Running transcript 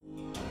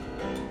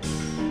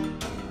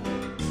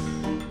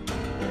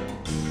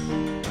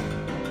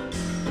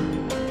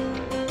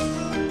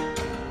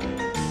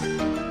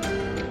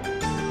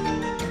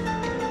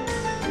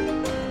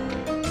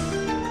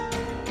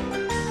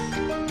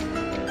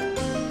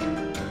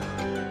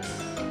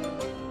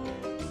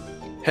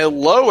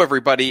Hello,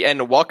 everybody,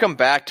 and welcome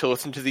back to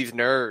Listen to These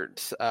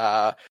Nerds.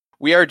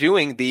 We are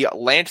doing the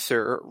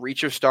Lancer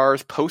Reach of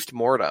Stars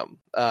post-mortem.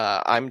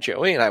 I'm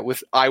Joey, and I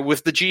was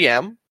the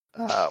GM.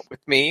 With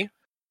me,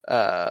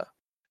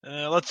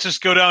 let's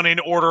just go down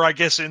in order, I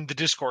guess, in the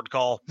Discord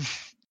call.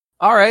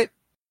 All right.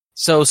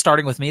 So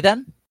starting with me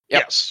then?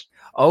 Yep. Yes.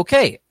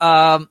 Okay.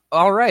 All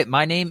right.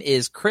 My name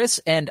is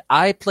Chris, and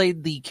I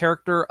played the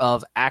character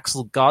of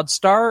Axel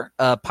Godstar,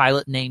 a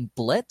pilot named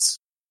Blitz.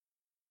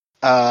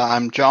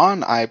 I'm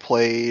John. I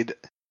played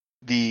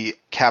the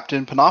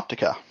Captain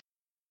Panoptica.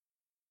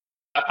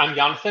 I'm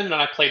Jonathan, and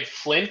I played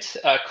Flint,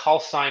 call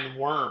sign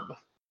Worm.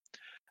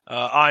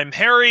 I'm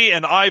Harry,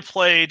 and I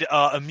played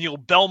Emile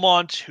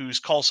Belmont,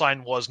 whose call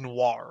sign was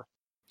Noir.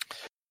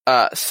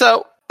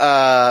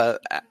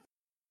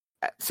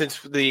 Since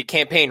the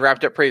campaign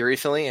wrapped up pretty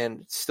recently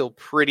and still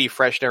pretty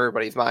fresh in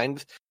everybody's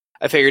minds,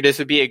 I figured this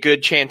would be a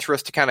good chance for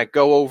us to kind of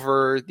go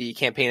over the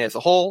campaign as a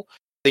whole,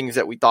 things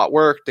that we thought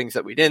worked, things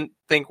that we didn't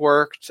think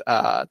worked,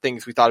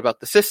 things we thought about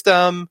the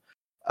system,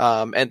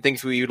 and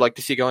things we would like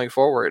to see going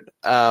forward.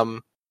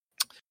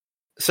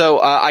 So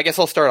I guess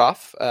I'll start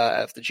off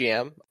as the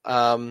GM.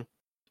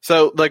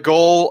 So the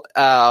goal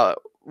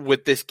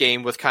with this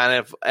game was kind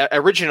of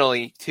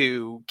originally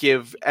to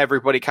give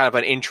everybody kind of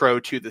an intro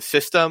to the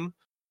system,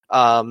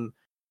 and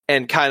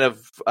kind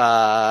of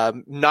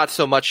not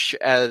so much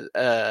as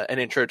an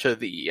intro to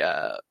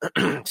the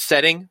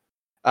setting.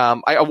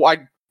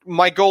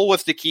 My goal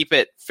was to keep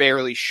it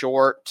fairly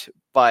short,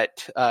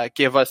 but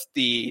give us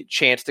the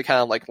chance to kind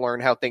of like learn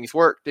how things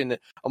worked in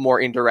a more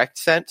indirect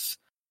sense.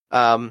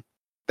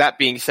 That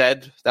being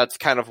said, that's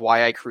kind of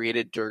why I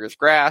created Durga's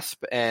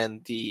Grasp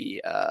and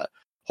the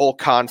whole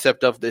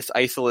concept of this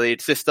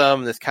isolated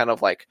system, this kind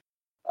of like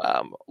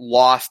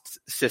lost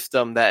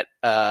system that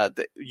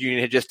the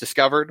Union had just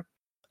discovered,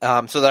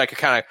 so that I could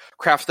kind of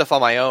craft stuff on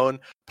my own,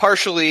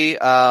 partially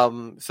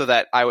so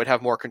that I would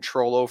have more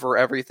control over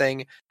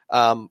everything,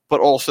 but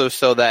also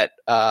so that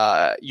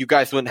you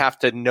guys wouldn't have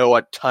to know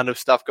a ton of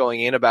stuff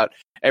going in about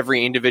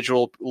every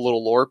individual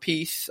little lore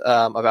piece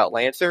about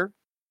Lancer.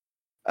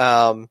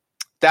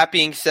 That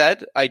being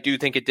said, I do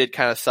think it did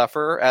kind of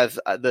suffer as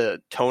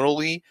the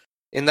tonally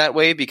in that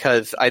way,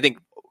 because I think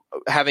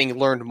having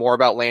learned more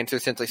about Lancer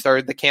since I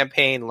started the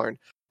campaign,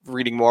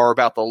 reading more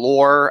about the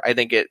lore, I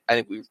think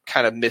we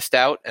kind of missed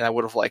out, and I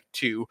would have liked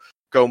to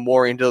go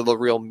more into the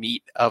real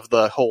meat of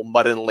the whole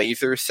mud and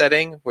laser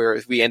setting,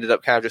 whereas we ended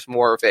up kind of just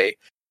more of a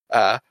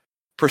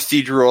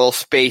procedural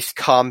space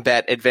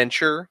combat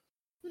adventure.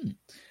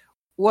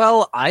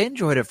 Well, I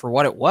enjoyed it for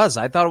what it was.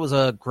 I thought it was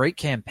a great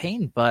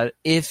campaign, but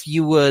if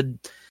you would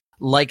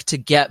like to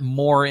get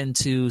more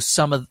into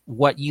some of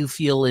what you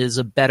feel is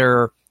a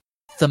better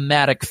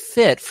thematic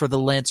fit for the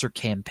Lancer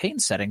campaign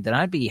setting, then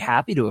I'd be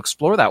happy to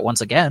explore that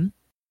once again.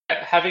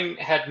 Having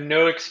had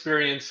no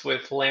experience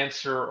with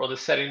Lancer or the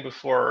setting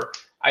before,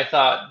 I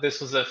thought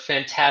this was a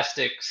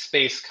fantastic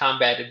space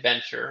combat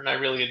adventure, and I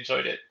really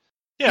enjoyed it.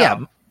 Yeah.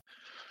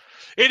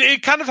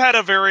 It kind of had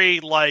a very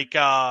like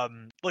a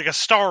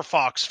Star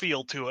Fox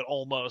feel to it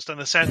almost, in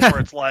the sense where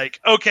it's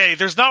like, okay,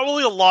 there's not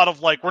really a lot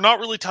of like, we're not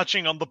really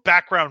touching on the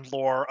background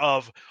lore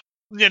of,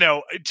 you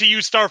know, to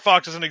use Star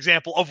Fox as an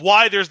example of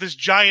why there's this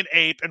giant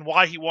ape and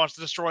why he wants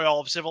to destroy all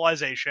of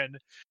civilization.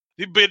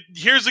 But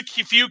here's a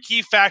few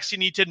key facts you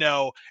need to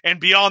know, and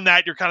beyond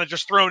that, you're kind of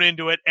just thrown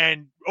into it,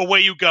 and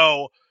away you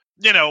go.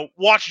 You know,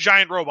 watch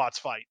giant robots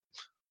fight.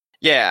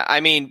 Yeah,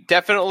 I mean,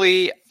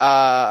 definitely.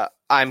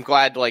 I'm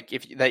glad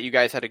that you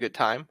guys had a good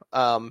time.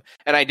 And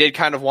I did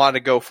kind of want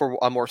to go for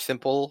a more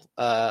simple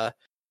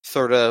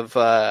sort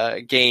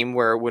of game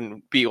where it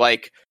wouldn't be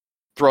like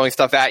throwing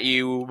stuff at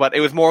you, but it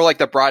was more like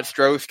the broad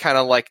strokes, kind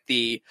of like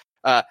the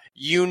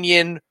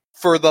Union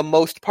for the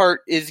most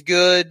part is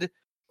good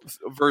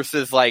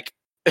versus like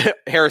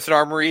Harrison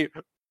Armory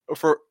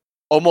for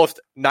almost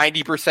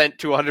 90%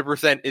 to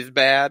 100% is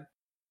bad.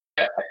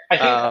 I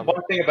think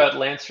one thing about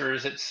Lancer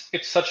is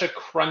it's such a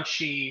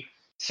crunchy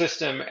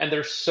system, and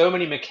there's so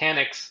many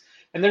mechanics,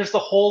 and there's the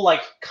whole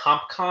like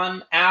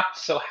CompCon app,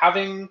 so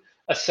having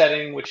a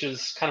setting which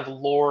is kind of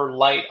lore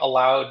light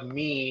allowed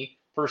me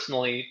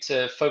personally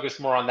to focus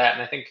more on that,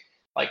 and I think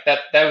like that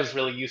was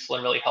really useful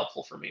and really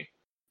helpful for me.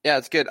 Yeah,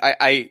 it's good.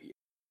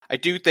 I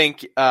do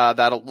think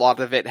that a lot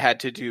of it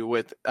had to do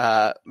with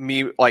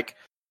me, like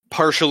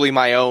partially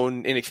my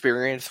own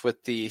inexperience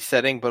with the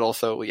setting, but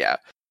also, yeah,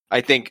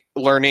 I think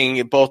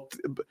learning both,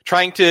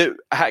 trying to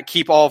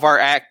keep all of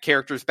our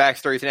characters'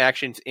 backstories and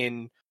actions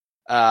in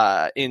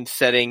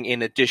setting,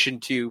 in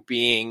addition to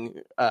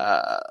being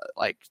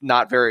like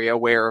not very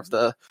aware of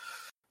the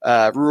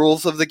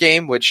rules of the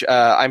game, which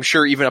I'm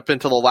sure even up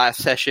until the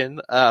last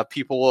session,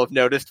 people will have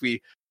noticed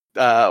we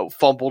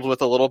fumbled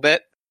with a little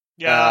bit.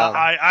 Yeah,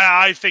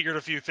 I figured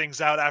a few things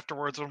out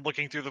afterwards when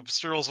looking through the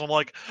rules, and I'm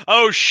like,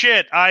 oh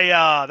shit,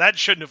 that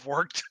shouldn't have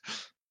worked.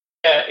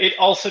 Yeah, it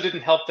also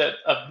didn't help that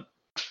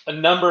a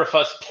number of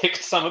us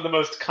picked some of the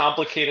most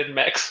complicated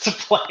mechs to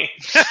play.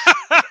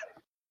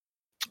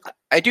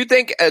 I do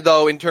think,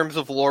 though, in terms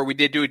of lore, we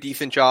did do a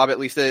decent job, at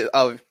least,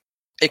 of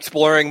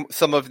exploring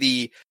some of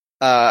the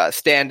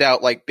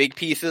standout like big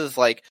pieces.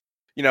 Like,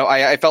 you know,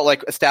 I felt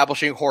like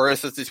establishing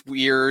Horus as this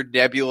weird,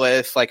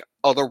 nebulous, like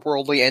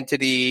otherworldly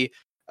entity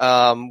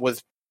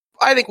was,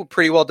 I think,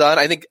 pretty well done.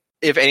 I think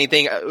if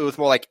anything, it was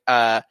more like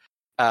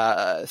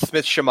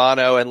Smith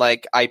Shimano and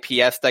like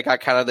IPS that got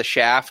kind of the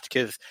shaft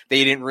because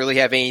they didn't really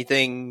have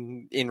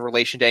anything in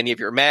relation to any of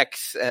your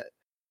mechs.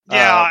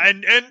 Yeah,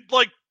 and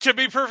like, to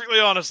be perfectly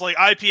honest, like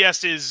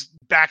IPS's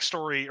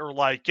backstory or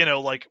like, you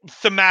know, like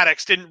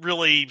thematics didn't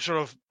really sort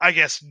of, I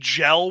guess,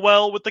 gel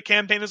well with the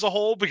campaign as a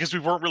whole because we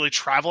weren't really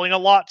traveling a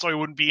lot, so I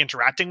wouldn't be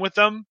interacting with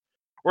them.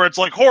 Where it's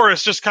like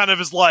Horus just kind of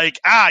is like,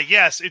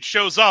 yes, it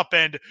shows up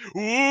and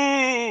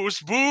ooh,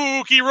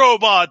 spooky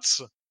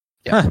robots.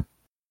 Yeah.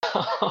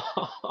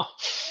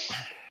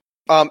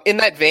 In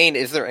that vein,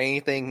 is there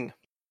anything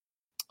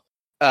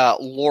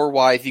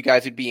lore-wise you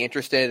guys would be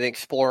interested in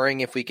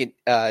exploring if we did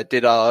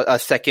a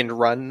second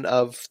run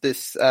of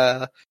this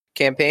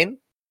campaign?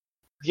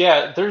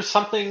 Yeah, there's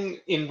something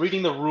in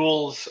reading the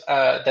rules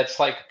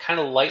that's like kind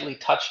of lightly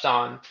touched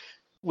on,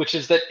 which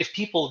is that if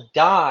people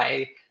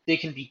die, they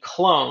can be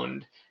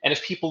cloned, and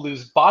if people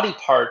lose body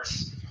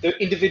parts, the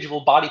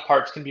individual body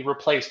parts can be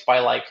replaced by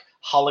like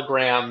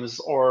holograms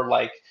or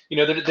like, you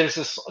know, there's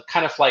this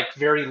kind of like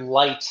very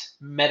light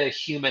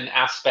meta-human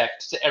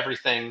aspect to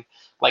everything.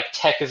 Like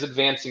tech is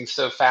advancing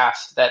so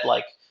fast that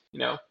like, you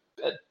know,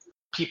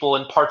 people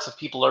and parts of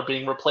people are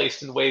being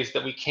replaced in ways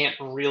that we can't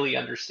really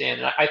understand.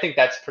 And I think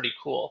that's pretty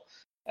cool.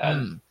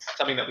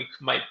 Something that we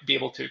might be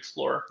able to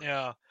explore.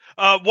 Yeah.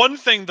 One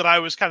thing that I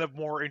was kind of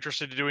more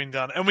interested in doing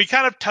then, and we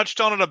kind of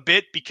touched on it a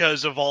bit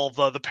because of all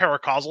the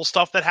paracausal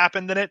stuff that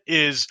happened in it,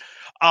 is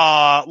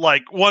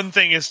like one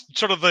thing is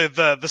sort of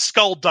the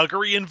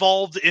skullduggery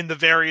involved in the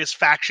various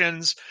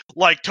factions,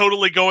 like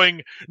totally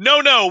going,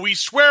 no, we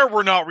swear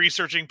we're not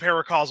researching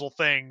paracausal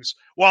things,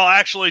 while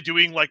actually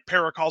doing like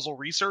paracausal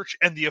research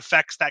and the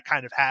effects that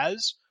kind of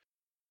has.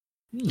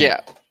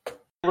 Yeah.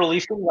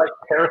 Releasing like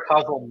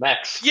paracausal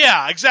mechs.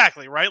 Yeah,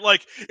 exactly, right?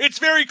 Like, it's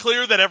very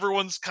clear that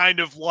everyone's kind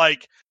of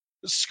like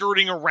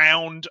skirting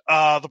around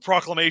the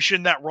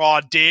proclamation that Raw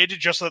did,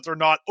 just so that they're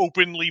not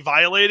openly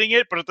violating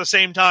it, but at the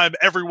same time,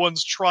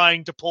 everyone's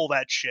trying to pull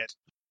that shit.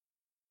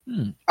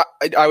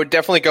 I would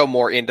definitely go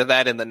more into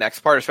that in the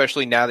next part,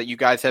 especially now that you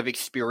guys have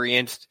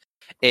experienced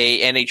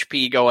a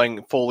NHP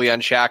going fully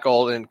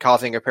unshackled and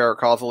causing a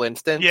paracausal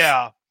instance.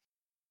 Yeah.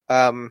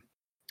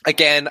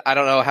 Again, I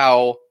don't know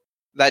how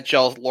that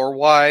gels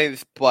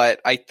lore-wise,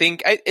 but I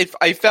think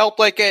I felt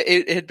like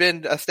it had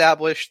been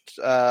established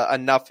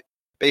enough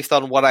based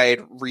on what I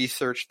had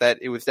researched that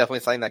it was definitely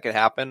something that could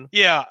happen.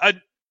 Yeah,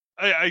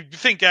 I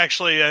think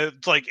actually,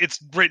 like, it's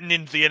written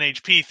into the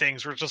NHP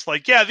things where it's just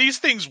like, yeah, these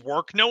things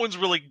work. No one's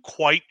really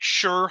quite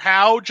sure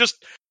how.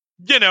 Just,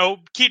 you know,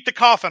 keep the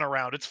coffin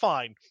around. It's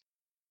fine.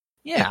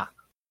 Yeah.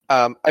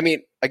 I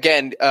mean,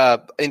 again,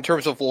 in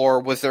terms of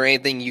lore, was there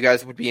anything you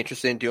guys would be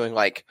interested in doing,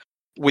 like,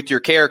 with your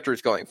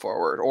characters going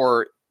forward,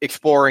 or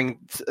exploring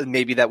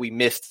maybe that we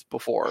missed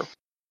before?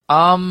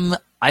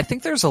 I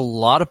think there's a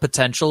lot of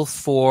potential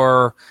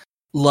for,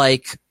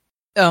 like,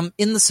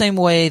 in the same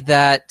way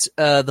that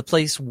the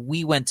place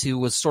we went to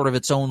was sort of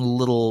its own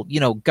little, you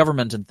know,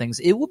 government and things.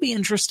 It would be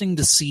interesting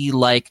to see,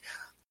 like,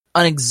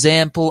 an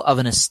example of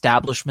an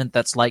establishment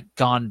that's, like,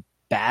 gone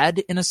bad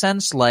in a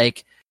sense,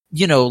 like,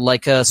 you know,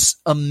 like a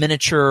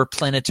miniature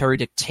planetary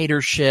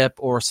dictatorship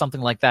or something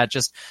like that.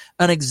 Just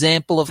an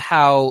example of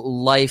how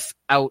life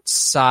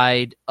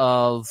outside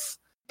of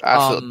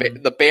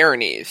the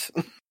baronies.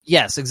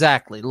 Yes,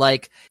 exactly.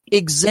 Like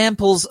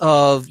examples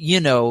of, you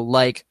know,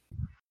 like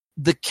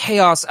the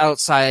chaos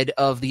outside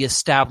of the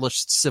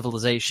established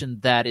civilization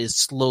that is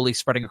slowly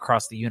spreading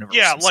across the universe.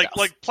 Yeah,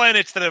 like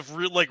planets that have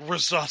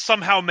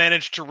somehow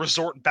managed to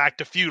resort back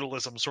to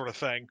feudalism, sort of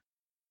thing.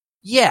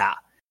 Yeah.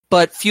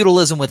 But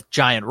feudalism with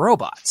giant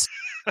robots.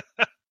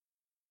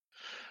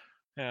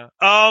 Yeah.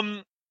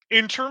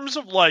 In terms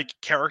of like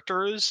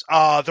characters,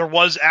 there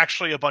was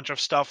actually a bunch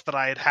of stuff that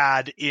I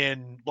had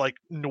in like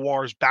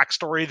Noir's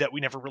backstory that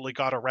we never really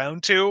got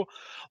around to,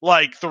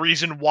 like the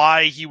reason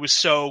why he was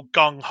so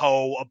gung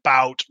ho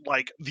about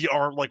like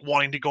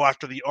wanting to go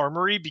after the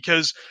armory,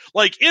 because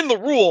like in the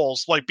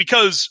rules, like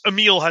because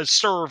Emil has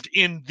served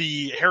in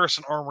the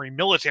Harrison Armory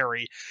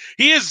military,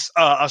 he is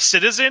a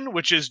citizen,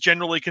 which is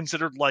generally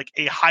considered like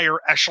a higher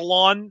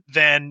echelon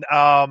than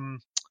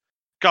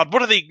God,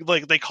 what are they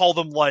like? They call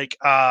them like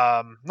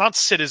not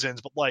citizens,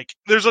 but like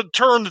there's a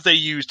term that they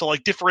use to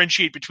like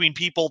differentiate between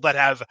people that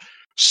have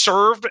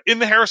served in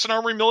the Harrison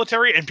Armory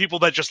military and people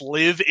that just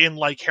live in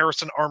like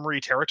Harrison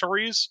Armory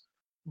territories.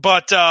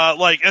 But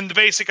like, and the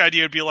basic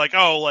idea would be like,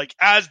 oh, like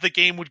as the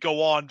game would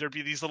go on, there'd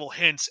be these little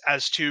hints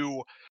as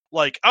to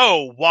like,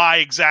 oh, why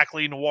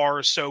exactly Noir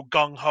is so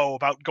gung ho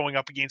about going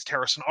up against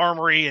Harrison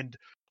Armory, and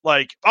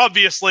like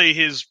obviously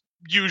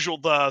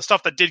the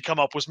stuff that did come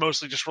up was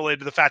mostly just related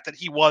to the fact that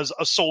he was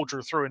a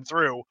soldier through and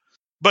through.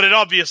 But it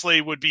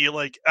obviously would be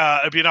like,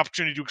 it'd be an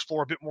opportunity to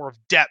explore a bit more of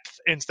depth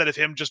instead of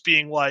him just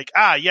being like,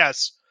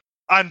 yes,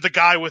 I'm the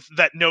guy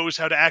that knows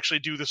how to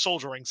actually do the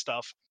soldiering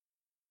stuff.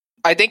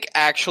 I think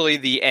actually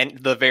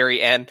the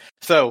very end.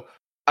 So,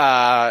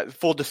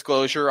 full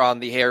disclosure on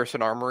the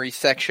Harrison Armory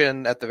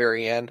section at the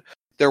very end,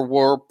 there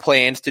were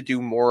plans to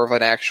do more of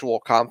an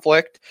actual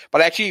conflict,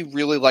 but I actually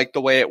really liked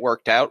the way it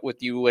worked out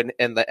with you and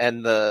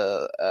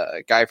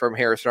the guy from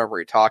Harrison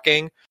Armory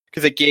talking,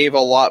 because it gave a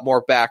lot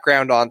more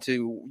background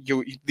onto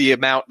the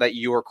amount that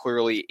you were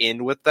clearly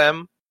in with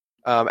them.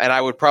 And I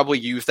would probably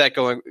use that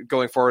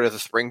going forward as a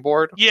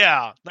springboard.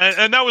 Yeah,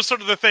 and that was sort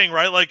of the thing,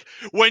 right? Like,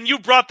 when you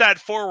brought that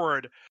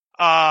forward,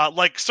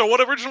 so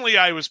what originally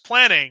I was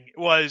planning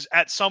was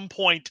at some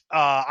point,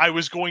 I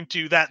was going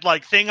to, that,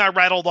 like, thing I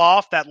rattled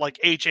off, that, like,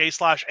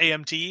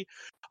 HA/AMT,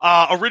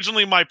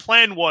 originally my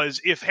plan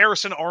was, if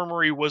Harrison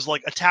Armory was,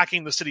 like,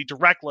 attacking the city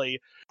directly,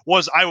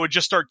 was I would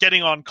just start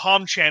getting on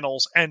comm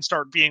channels and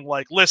start being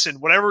like, listen,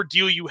 whatever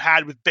deal you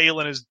had with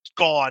Balin is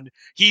gone,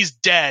 he's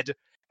dead,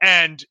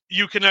 and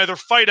you can either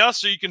fight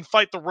us or you can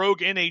fight the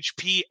rogue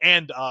NHP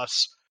and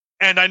us.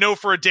 And I know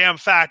for a damn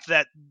fact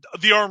that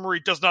the Armory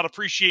does not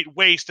appreciate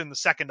waste in the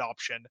second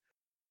option.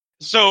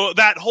 So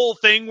that whole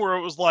thing where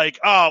it was like,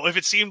 oh, if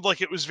it seemed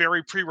like it was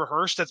very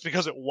pre-rehearsed, that's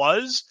because it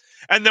was.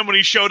 And then when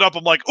he showed up,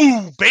 I'm like,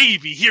 ooh,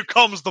 baby, here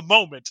comes the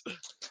moment.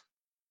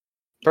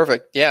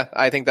 Perfect. Yeah,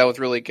 I think that was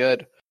really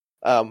good.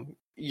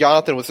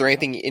 Jonathan, was there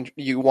anything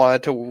you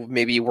wanted to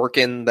maybe work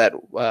in that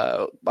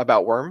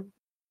about Worm?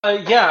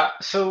 Yeah,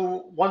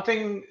 so one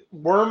thing,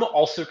 Worm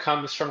also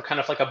comes from kind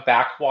of like a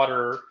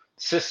backwater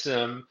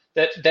system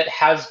that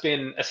has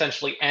been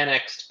essentially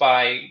annexed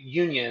by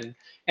Union.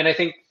 And I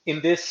think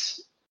in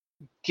this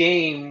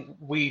game,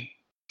 we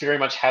very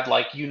much had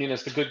like Union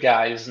as the good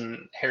guys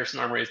and Harrison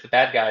Armory as the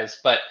bad guys.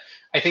 But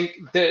I think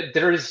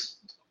there is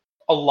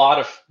a lot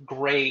of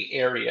gray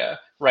area,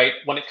 right,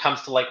 when it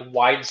comes to like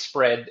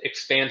widespread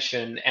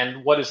expansion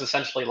and what is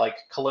essentially like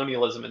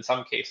colonialism in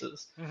some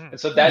cases. Mm-hmm. And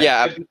so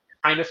that could be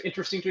kind of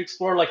interesting to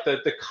explore, like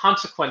the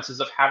consequences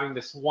of having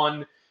this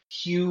one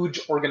huge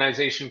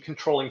organization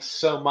controlling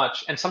so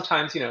much. And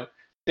sometimes,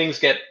 things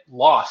get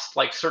lost,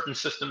 like certain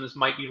systems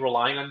might be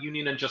relying on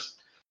Union and just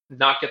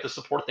not get the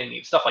support they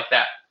need, stuff like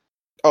that.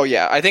 Oh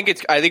yeah, I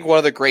think one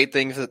of the great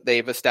things that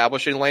they've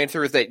established in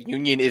Lancer is that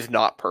Union is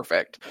not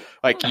perfect.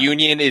 Like,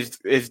 Union is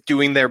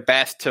doing their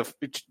best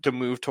to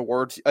move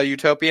towards a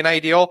utopian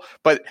ideal,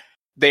 but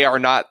they are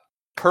not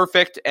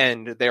perfect,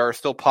 and there are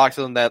still pockets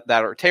of them that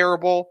are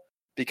terrible,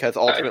 because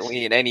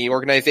ultimately in any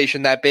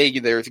organization that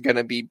big, there's going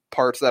to be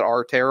parts that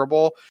are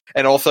terrible,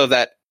 and also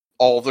that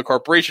all of the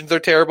corporations are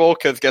terrible,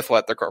 because guess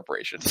what? They're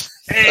corporations.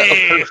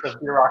 Hey! So,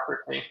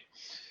 bureaucracy.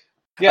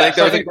 Yeah, I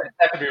think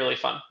that could be really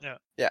fun.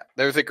 Yeah.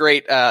 There's a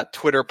great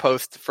Twitter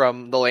post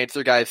from the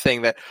Lancer guys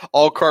saying that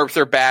all corps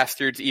are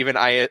bastards, even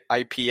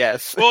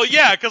IPS. Well,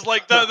 yeah, because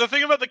like the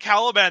thing about the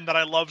Caliban that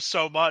I love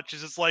so much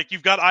is it's like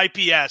you've got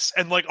IPS,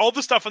 and like all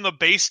the stuff in the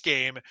base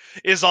game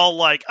is all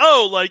like,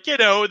 oh, like,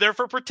 they're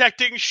for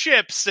protecting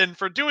ships and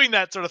for doing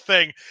that sort of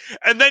thing.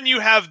 And then you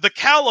have the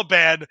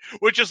Caliban,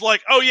 which is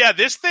like, oh yeah,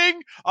 this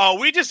thing,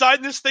 we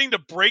designed this thing to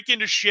break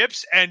into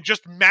ships and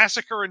just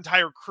massacre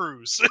entire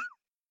crews.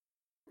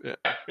 Yeah.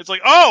 It's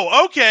like,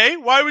 oh, okay,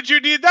 why would you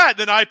need that?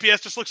 Then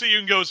IPS just looks at you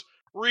and goes,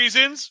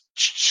 reasons?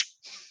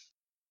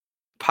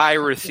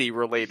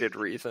 Piracy-related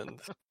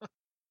reasons.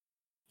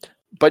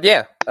 But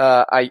yeah,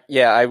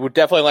 I would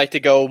definitely like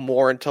to go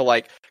more into,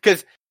 like,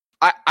 because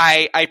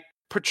I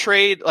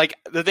portrayed, like,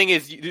 the thing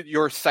is,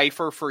 your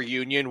cipher for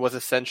Union was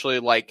essentially,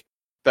 like,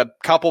 the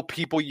couple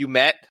people you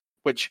met,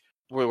 which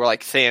were,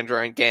 like,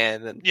 Sandra and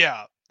Gan, and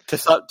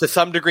to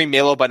some degree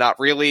Milo, but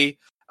not really.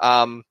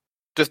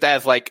 Just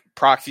as, like,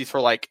 proxies for,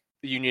 like,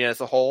 the Union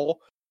as a whole.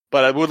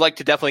 But I would like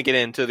to definitely get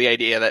into the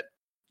idea that,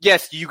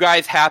 yes, you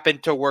guys happen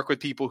to work with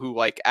people who,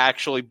 like,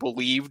 actually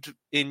believed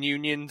in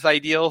Union's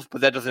ideals, but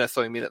that doesn't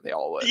necessarily mean that they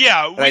all would.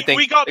 Yeah, I think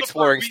we got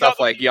exploring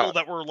stuff like people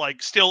that were,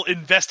 like, still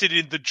invested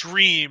in the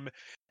dream,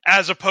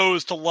 as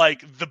opposed to,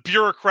 like, the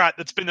bureaucrat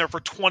that's been there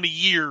for 20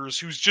 years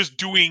who's just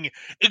doing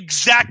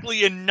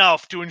exactly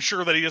enough to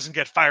ensure that he doesn't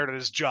get fired at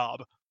his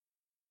job.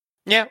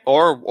 Yeah,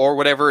 or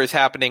whatever is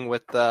happening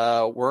with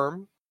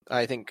Worm.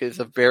 I think is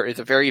a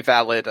very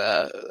valid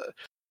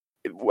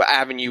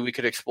avenue we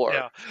could explore.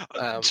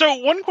 Yeah. So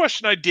one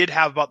question I did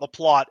have about the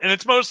plot, and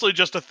it's mostly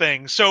just a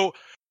thing. So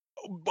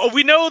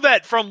we know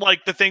that from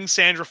like the thing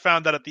Sandra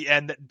found out at the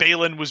end that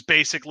Balin was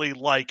basically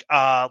like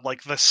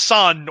the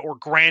son or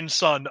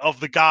grandson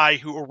of the guy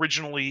who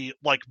originally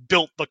like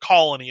built the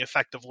colony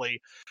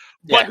effectively.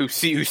 But, who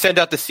sent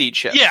out the seed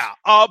ships. Yeah,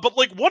 but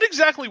like what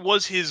exactly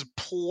was his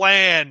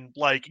plan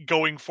like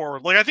going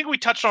forward? Like I think we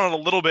touched on it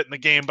a little bit in the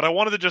game, but I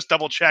wanted to just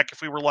double check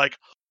if we were like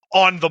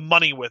on the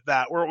money with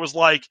that, where it was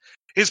like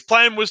his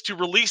plan was to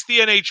release the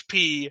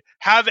NHP,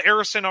 have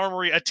Harrison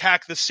Armory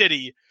attack the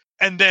city,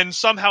 and then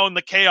somehow in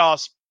the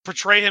chaos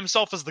portray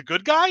himself as the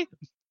good guy?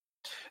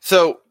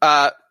 So,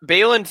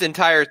 Balin's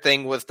entire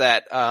thing was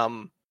that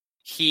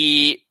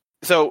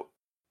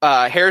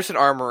Harrison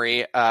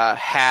Armory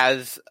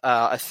has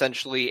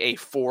essentially a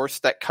force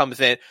that comes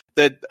in.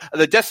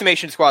 The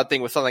Decimation Squad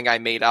thing was something I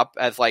made up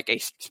as like a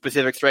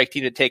specific strike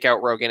team to take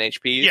out rogue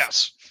NHPs.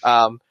 Yes.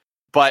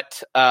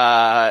 but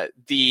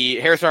the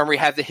Harrison Armory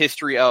has a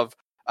history of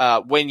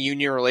when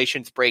union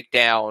relations break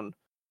down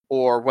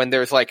or when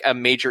there's like a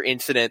major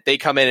incident, they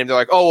come in and they're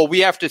like, oh, well,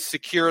 we have to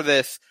secure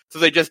this. So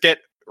they just get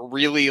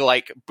really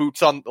like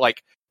boot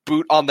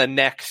on the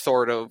neck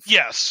sort of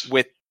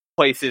with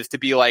places to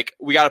be like,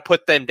 we got to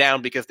put them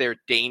down because they're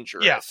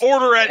dangerous. Yeah,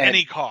 order at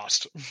any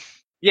cost.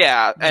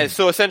 Yeah, and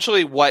so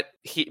essentially what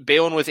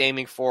Balin was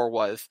aiming for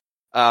was,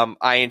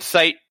 I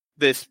incite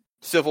this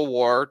civil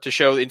war to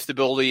show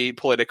instability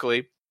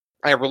politically.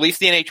 I release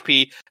the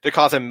NHP to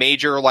cause a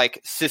major like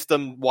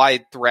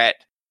system-wide threat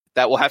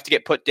that will have to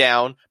get put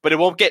down, but it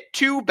won't get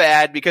too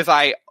bad because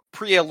I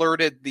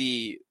pre-alerted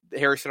the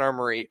Harrison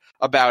Armory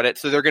about it,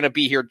 so they're going to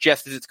be here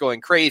just as it's going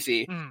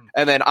crazy,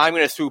 and then I'm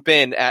going to swoop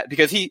in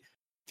because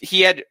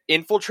he had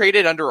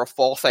infiltrated under a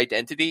false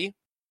identity,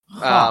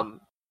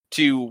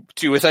 to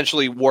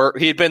essentially work.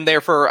 He had been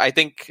there for, I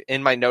think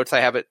in my notes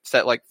I have it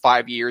set like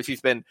 5 years.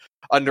 He's been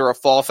under a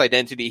false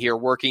identity here,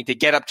 working to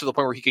get up to the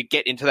point where he could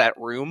get into that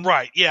room.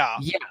 Right. Yeah.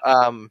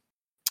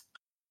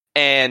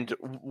 And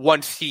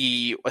once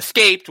he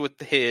escaped with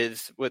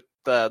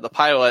the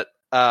pilot,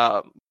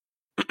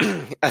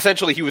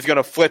 essentially he was going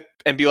to flip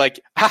and be like,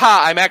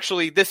 haha, I'm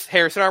actually this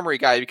Harrison Armory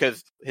guy,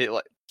 because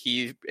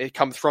it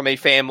comes from a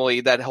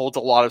family that holds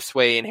a lot of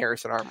sway in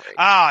Harrison Armory.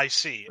 Ah, I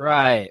see.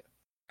 Right.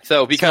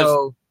 So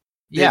because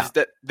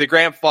the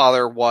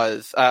grandfather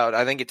was,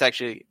 I think it's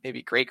actually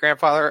maybe great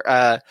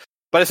grandfather,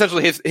 but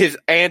essentially his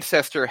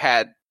ancestor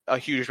had a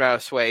huge amount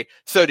of sway.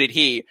 So did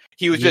he.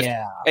 He was just,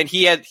 and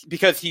he had,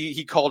 because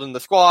he called in the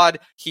squad,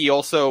 he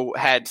also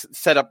had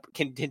set up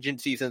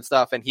contingencies and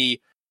stuff, and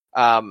he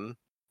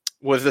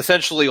was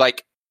essentially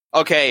like,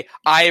 okay,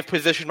 I have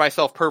positioned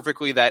myself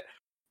perfectly that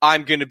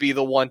I'm going to be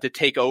the one to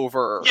take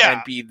over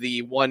and be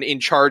the one in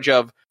charge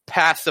of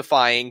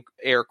pacifying,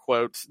 air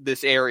quotes,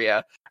 this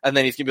area. And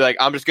then he's going to be like,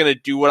 I'm just going to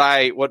do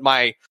what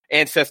my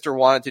ancestor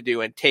wanted to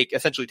do and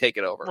essentially take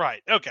it over.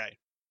 Right. Okay.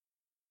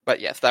 But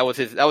yes, that was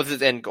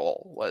his end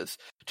goal, was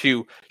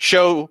to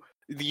show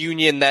the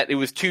Union that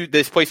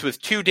this place was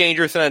too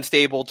dangerous and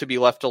unstable to be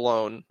left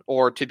alone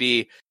or to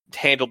be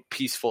handled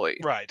peacefully.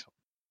 Right.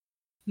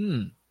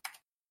 So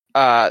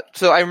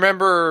I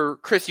remember,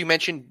 Chris, you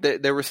mentioned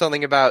that there was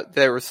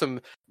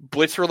some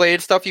Blitz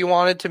related stuff you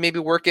wanted to maybe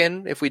work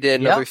in if we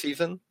did another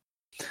season.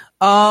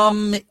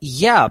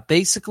 Yeah,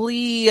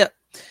 basically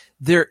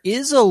there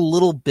is a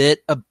little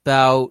bit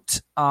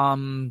about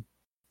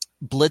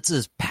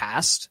Blitz's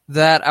past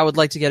that I would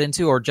like to get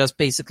into, or just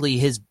basically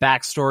his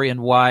backstory and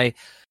why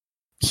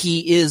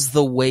he is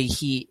the way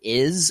he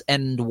is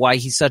and why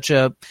he's such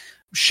a,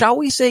 shall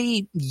we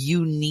say,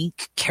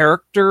 unique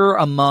character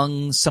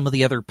among some of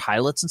the other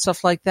pilots and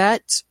stuff like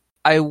that.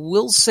 I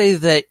will say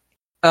that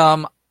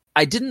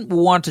I didn't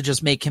want to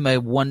just make him a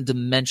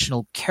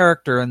one-dimensional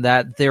character, and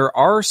that there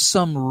are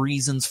some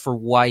reasons for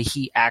why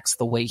he acts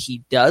the way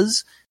he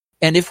does.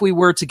 And if we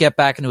were to get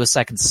back into a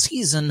second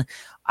season,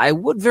 I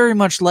would very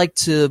much like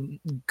to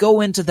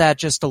go into that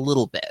just a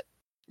little bit.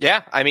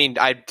 Yeah, I mean,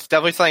 it's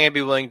definitely something I'd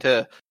be willing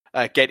to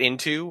get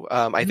into.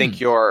 I think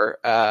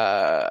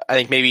I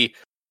think maybe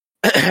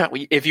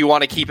if you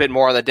want to keep it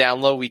more on the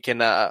down low, we can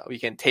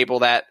table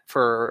that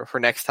for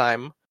next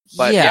time.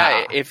 But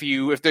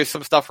if there's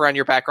some stuff around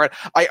your background,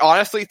 I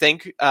honestly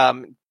think,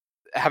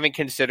 having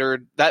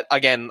considered that,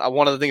 again,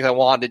 one of the things I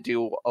wanted to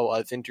do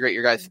was integrate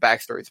your guys'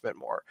 backstories a bit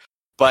more.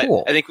 But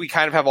cool. I think we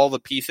kind of have all the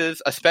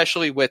pieces,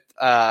 especially with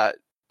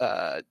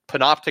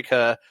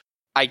Panoptica.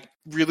 I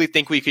really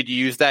think we could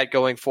use that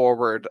going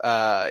forward,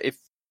 if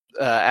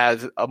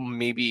as a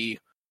maybe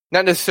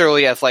not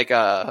necessarily as like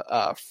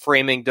a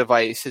framing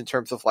device in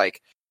terms of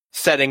like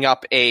setting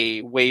up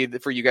a way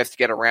for you guys to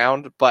get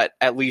around, but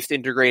at least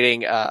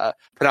integrating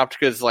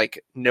Panoptica's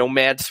like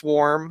nomad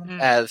swarm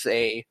as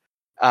a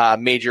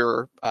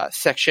major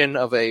section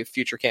of a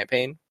future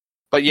campaign.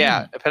 But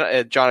yeah,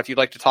 John, if you'd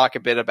like to talk a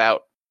bit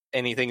about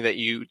anything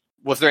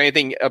was there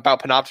anything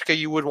about Panoptica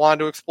you would want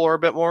to explore a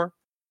bit more?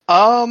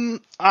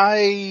 Honestly,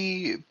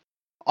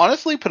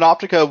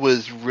 Panoptica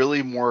was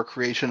really more a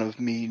creation of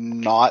me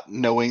not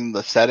knowing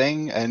the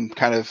setting and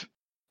kind of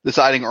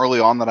deciding early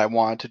on that I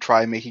wanted to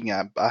try making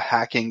a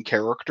hacking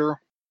character.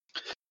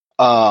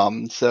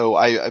 So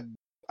I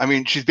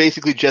mean, she's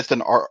basically just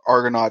an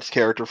Argonauts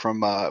character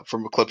from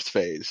Eclipse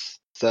Phase.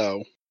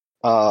 So,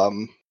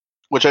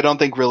 which I don't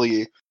think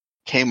really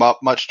came up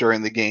much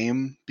during the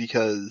game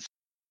because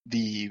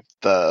we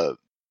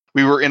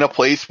were in a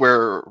place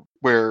where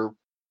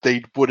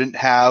they wouldn't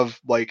have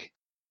like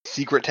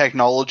secret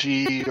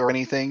technology or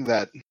anything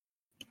that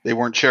they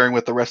weren't sharing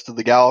with the rest of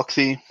the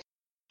galaxy,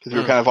 because we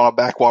were kind of on a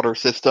backwater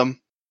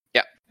system.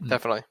 Yeah,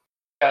 definitely.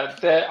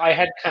 I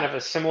had kind of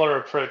a similar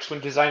approach when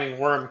designing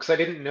Worm, because I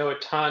didn't know a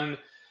ton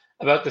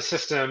about the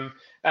system.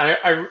 And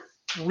I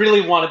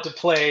really wanted to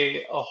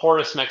play a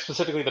Horus mech,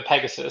 specifically the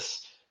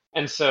Pegasus.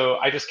 And so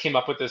I just came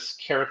up with this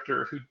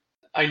character who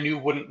I knew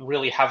wouldn't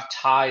really have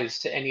ties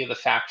to any of the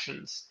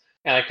factions.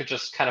 And I could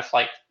just kind of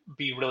like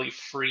be really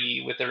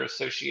free with their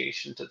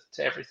association to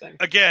everything.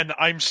 Again,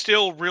 I'm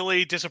still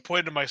really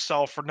disappointed in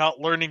myself for not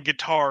learning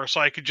guitar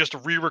so I could just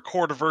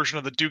re-record a version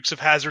of the Dukes of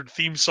Hazzard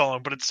theme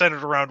song, but it's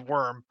centered around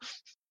Worm.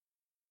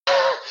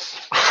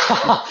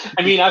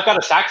 I mean, I've got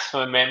a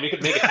saxophone, man. We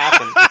could make it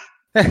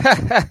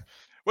happen.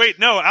 Wait,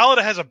 no,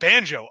 Alida has a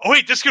banjo. Oh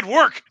wait, this could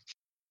work!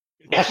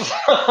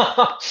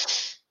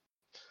 Yes.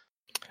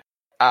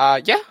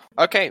 Yeah.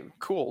 Okay.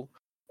 Cool.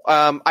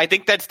 I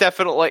think that's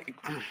definitely.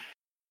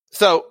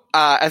 So,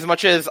 as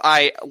much as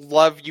I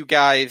love you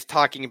guys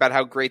talking about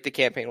how great the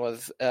campaign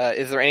was,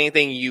 is there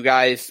anything you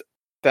guys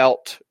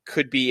felt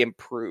could be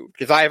improved?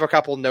 Because I have a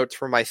couple notes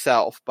for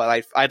myself,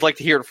 but I'd like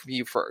to hear it from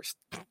you first.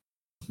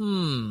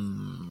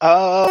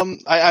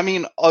 I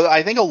mean,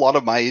 I think a lot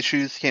of my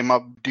issues came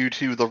up due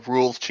to the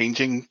rules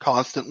changing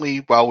constantly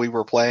while we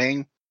were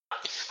playing.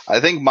 I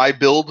think my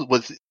build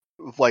was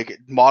like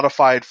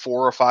modified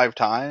 4 or 5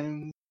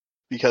 times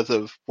because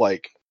of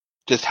like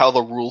just how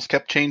the rules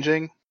kept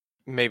changing.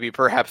 Maybe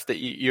perhaps that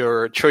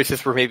your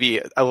choices were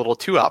maybe a little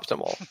too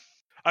optimal.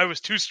 I was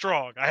too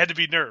strong. I had to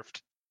be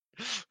nerfed.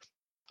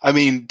 I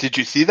mean, did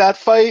you see that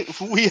fight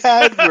we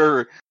had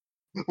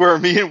where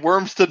me and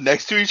Worm stood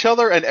next to each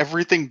other and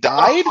everything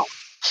died?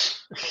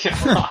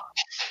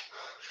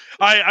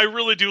 I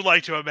really do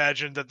like to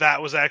imagine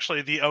that was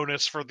actually the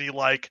onus for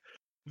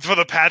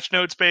the patch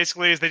notes,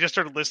 basically, as they just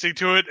started listening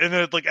to it, and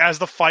then like as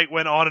the fight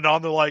went on and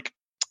on, they're like,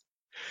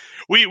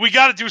 we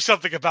got to do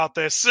something about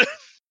this.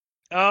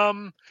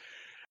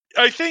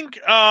 I think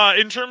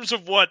in terms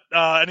of what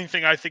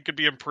anything I think could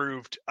be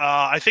improved,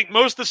 I think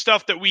most of the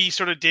stuff that we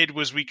sort of did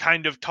was we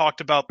kind of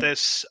talked about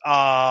this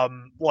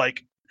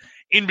like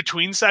in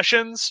between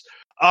sessions.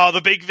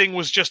 The big thing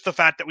was just the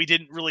fact that we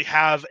didn't really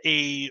have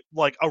a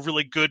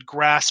really good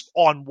grasp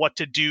on what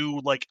to do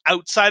like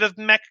outside of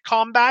mech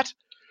combat.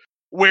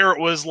 Where it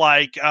was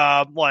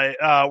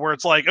where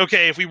it's like,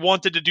 okay, if we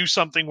wanted to do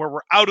something where we're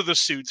out of the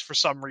suits for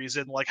some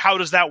reason, like how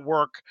does that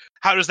work?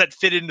 How does that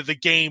fit into the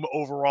game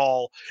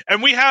overall?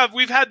 And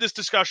we've had this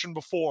discussion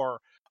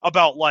before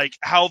about like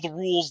how the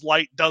rules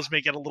light does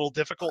make it a little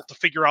difficult to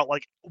figure out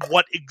like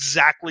what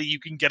exactly you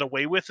can get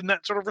away with in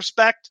that sort of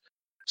respect.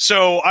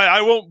 So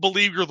I won't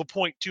belabor the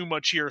point too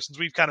much here since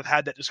we've kind of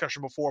had that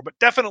discussion before, but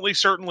definitely,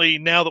 certainly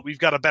now that we've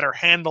got a better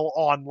handle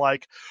on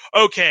like,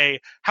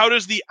 okay, how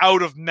does the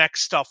out of mech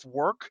stuff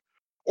work?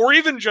 Or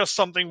even just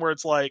something where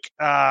it's like,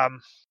 I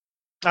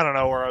don't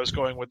know where I was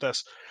going with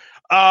this.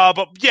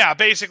 But yeah,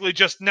 basically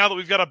just now that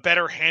we've got a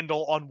better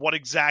handle on what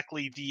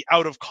exactly the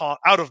out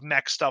of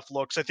mech stuff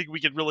looks, I think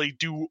we could really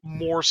do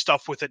more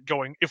stuff with it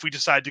going if we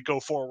decide to go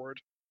forward.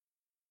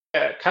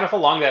 Yeah, kind of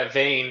along that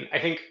vein, I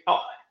think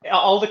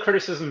all the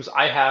criticisms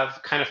I have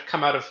kind of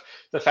come out of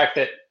the fact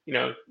that, you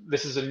know,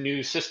 this is a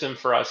new system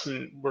for us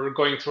and we're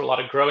going through a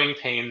lot of growing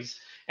pains.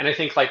 And I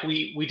think like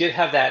we did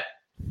have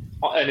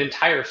an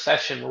entire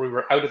session where we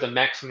were out of the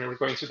mechs when we were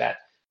going through that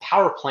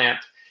power plant.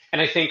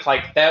 And I think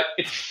like that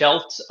it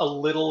felt a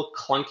little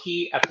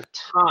clunky at the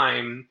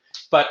time,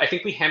 but I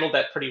think we handled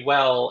that pretty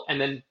well.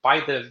 And then by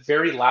the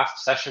very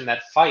last session,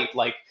 that fight,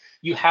 like,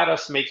 you had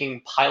us making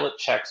pilot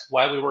checks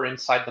while we were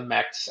inside the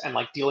mechs and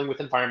like dealing with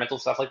environmental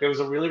stuff. Like there was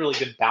a really, really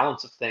good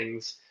balance of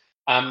things.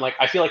 Like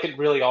I feel like it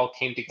really all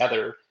came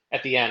together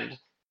at the end.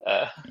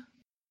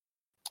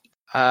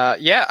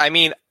 Yeah, I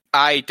mean,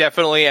 I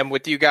definitely am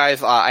with you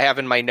guys. I have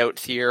in my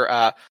notes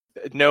here,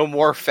 no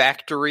more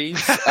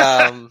factories.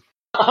 But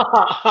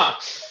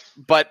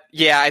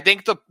yeah, I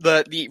think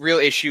the real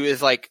issue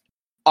is like,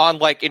 on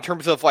like in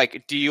terms of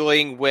like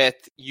dealing with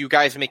you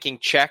guys making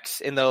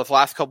checks in those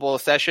last couple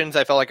of sessions,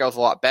 I felt like I was a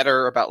lot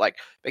better about like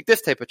make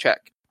this type of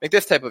check, make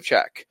this type of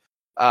check,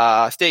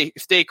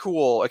 stay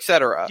cool,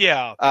 etc.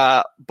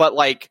 Yeah. But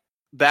like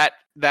that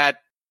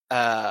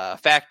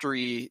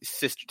factory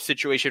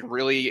situation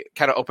really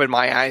kind of opened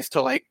my eyes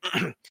to like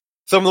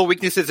some of the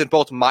weaknesses in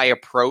both my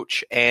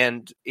approach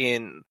and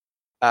in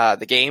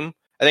the game.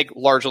 I think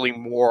largely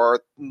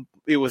more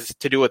it was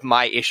to do with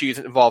my issues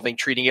involving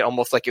treating it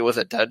almost like it was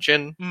a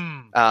dungeon,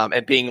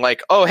 and being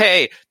like, oh,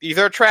 hey, these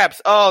are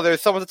traps. Oh,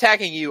 there's someone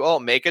attacking you. Oh,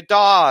 make a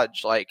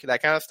dodge, like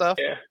that kind of stuff.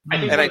 Yeah.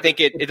 I think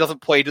it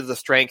doesn't play to the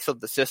strengths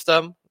of the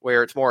system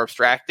where it's more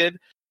abstracted.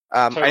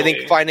 Totally. I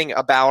think finding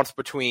a balance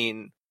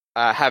between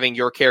having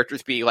your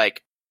characters be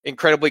like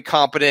incredibly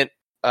competent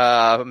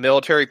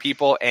military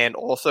people and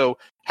also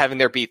having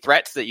there be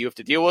threats that you have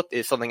to deal with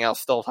is something I'll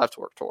still have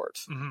to work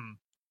towards. Mm-hmm.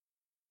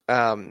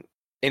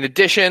 In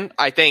addition,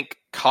 I think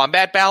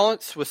combat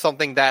balance was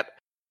something that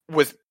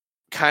was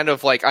kind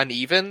of like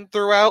uneven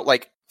throughout.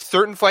 Like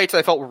certain fights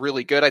I felt were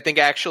really good. I think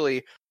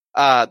actually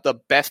the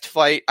best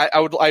fight,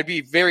 I'd be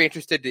very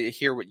interested to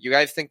hear what you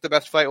guys think the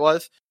best fight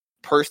was.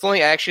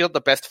 Personally, I actually thought the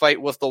best fight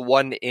was the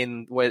one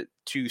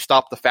to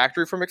stop the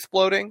factory from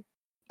exploding,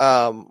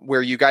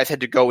 where you guys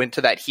had to go into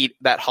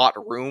that hot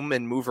room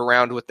and move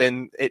around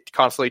within it,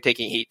 constantly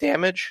taking heat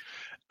damage.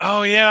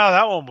 Oh yeah,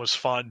 that one was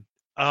fun.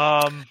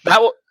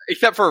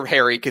 Except for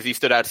Harry, because he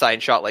stood outside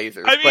and shot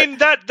lasers. I mean,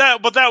 but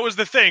that was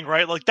the thing,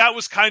 right? Like, that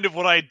was kind of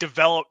what I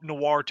developed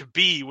Noir to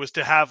be, was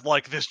to have,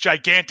 like, this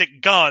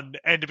gigantic gun,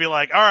 and to be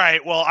like,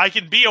 alright, well, I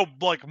can be a,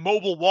 like,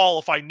 mobile wall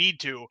if I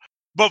need to,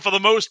 but for the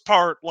most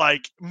part,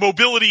 like,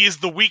 mobility is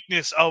the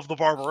weakness of the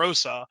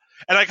Barbarossa.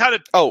 And I kind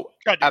of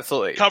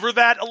absolutely cover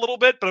that a little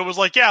bit, but it was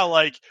like, yeah,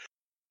 like,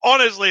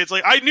 honestly, it's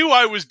like, I knew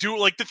I was doing,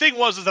 like, the thing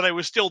was that I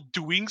was still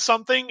doing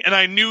something, and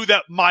I knew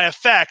that my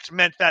effect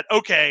meant that,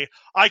 okay,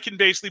 I can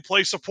basically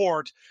play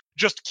support,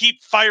 just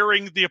keep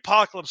firing the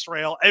Apocalypse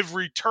Rail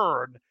every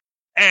turn,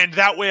 and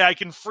that way I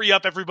can free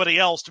up everybody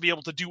else to be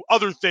able to do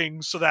other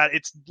things so that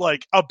it's,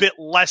 like, a bit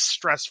less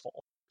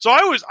stressful. So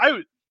I was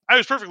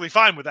perfectly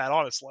fine with that,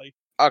 honestly.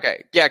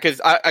 Okay, yeah, because,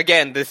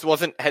 again, this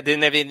didn't have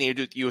anything to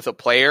do with you as a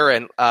player,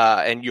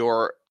 and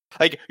your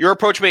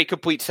approach made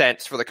complete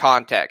sense for the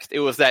context. It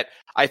was that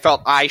I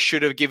felt I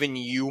should have given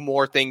you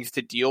more things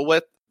to deal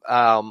with,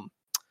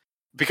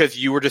 because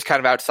you were just kind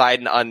of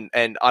outside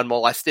and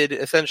unmolested,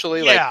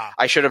 essentially. Yeah. Like,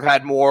 I should have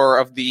had more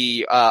of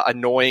the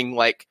annoying,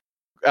 like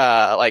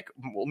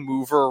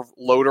mover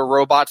loader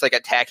robots, like,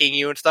 attacking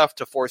you and stuff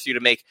to force you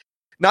to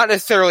not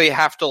necessarily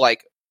have to,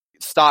 like,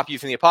 stop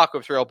using the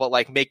Apocalypse Rail, but,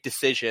 like, make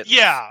decisions.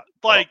 Yeah,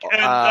 like,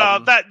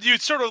 and that you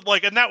sort of,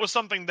 like, and that was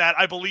something that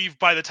I believe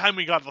by the time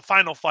we got to the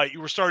final fight,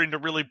 you were starting to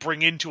really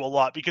bring into a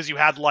lot, because you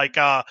had, like,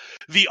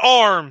 the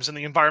arms and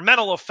the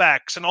environmental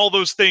effects and all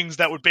those things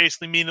that would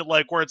basically mean it,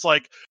 like, where it's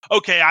like,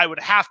 okay, I would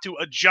have to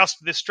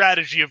adjust this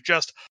strategy of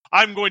just,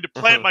 I'm going to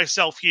plant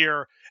myself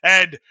here,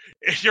 and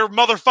your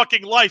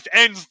motherfucking life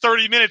ends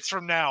 30 minutes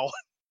from now.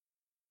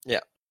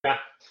 Yeah.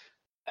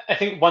 I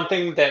think one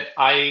thing that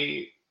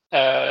I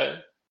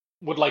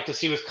would like to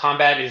see with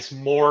combat is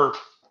more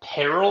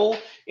peril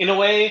in a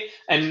way,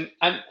 and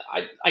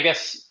I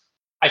guess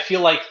I feel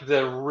like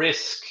the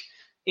risk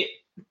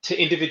to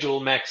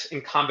individual mechs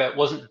in combat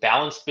wasn't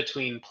balanced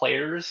between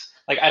players.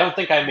 Like, I don't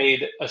think I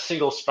made a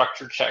single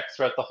structure check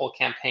throughout the whole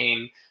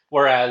campaign,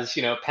 whereas,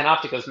 you know,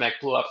 Panoptica's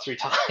mech blew up 3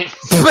 times.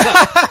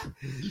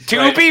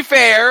 To be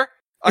fair,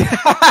 2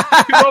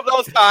 of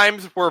those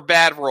times were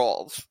bad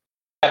rolls.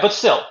 Yeah, but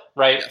still,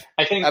 right? Yeah,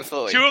 I think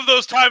absolutely. 2 of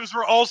those times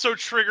were also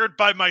triggered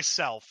by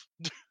myself.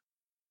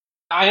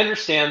 I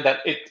understand that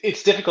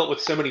it's difficult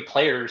with so many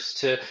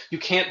players you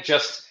can't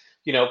just,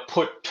 you know,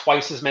 put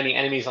twice as many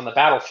enemies on the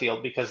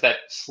battlefield, because that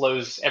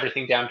slows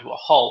everything down to a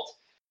halt.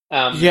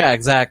 Yeah,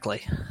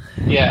 exactly.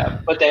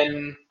 Yeah, but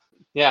then,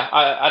 yeah,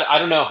 I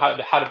don't know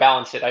how to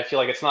balance it. I feel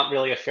like it's not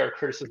really a fair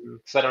criticism,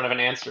 because I don't have an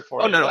answer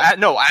for it.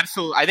 No,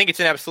 absolutely. I think it's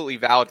an absolutely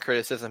valid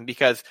criticism,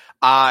 because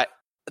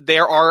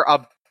there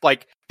are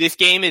this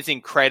game is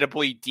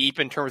incredibly deep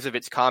in terms of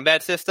its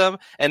combat system,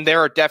 and there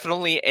are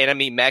definitely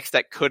enemy mechs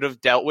that could have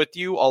dealt with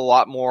you a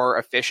lot more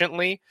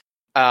efficiently,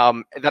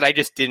 that I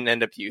just didn't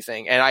end up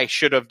using, and I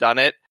should have done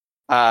it,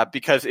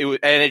 because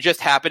it just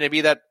happened to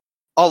be that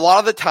a lot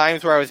of the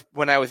times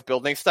when I was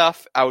building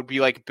stuff, I would be,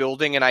 like,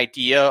 building an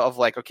idea of,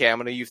 like, okay, I'm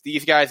going to use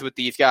these guys with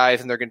these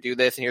guys, and they're going to do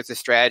this, and here's the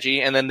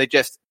strategy, and then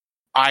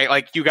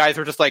you guys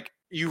were just like,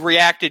 you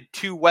reacted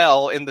too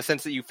well in the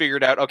sense that you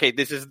figured out, okay,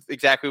 this is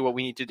exactly what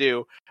we need to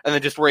do, and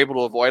then just were able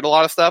to avoid a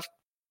lot of stuff.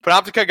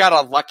 Panoptica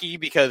got unlucky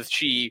because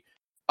she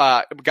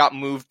got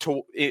moved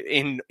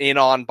in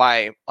on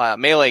by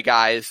melee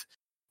guys,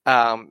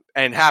 and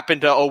happened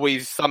to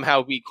always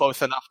somehow be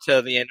close enough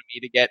to the enemy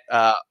to get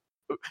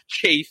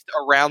chased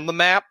around the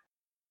map.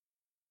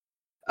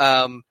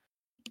 But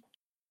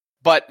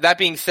that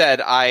being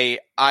said, I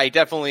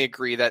definitely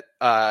agree that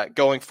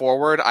going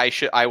forward,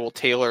 I will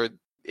tailor,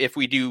 if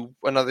we do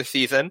another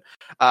season,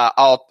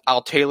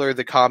 I'll tailor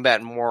the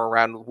combat more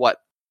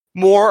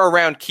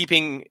around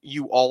keeping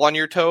you all on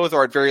your toes,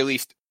 or at very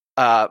least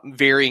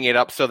varying it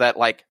up so that,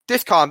 like,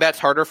 this combat's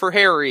harder for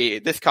Harry,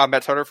 this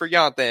combat's harder for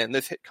Yonthan,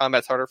 this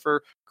combat's harder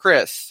for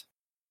Chris.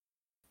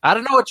 I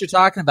don't know what you're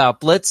talking about.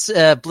 Blitz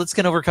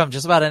can overcome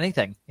just about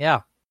anything.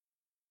 Yeah.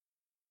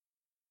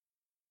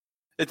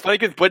 It's funny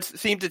because Blitz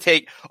seemed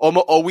to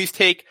always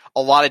take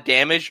a lot of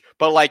damage,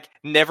 but, like,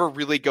 never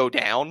really go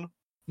down.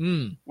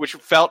 Which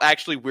felt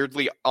actually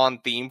weirdly on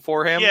theme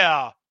for him.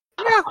 Yeah.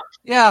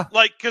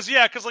 Like, cause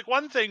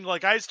one thing,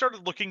 like, I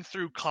started looking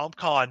through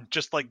CompCon,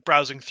 just, like,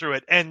 browsing through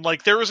it, and,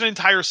 like, there was an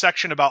entire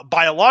section about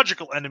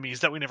biological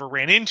enemies that we never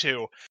ran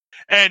into.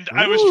 And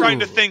I was trying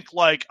to think,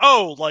 like,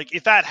 oh, like,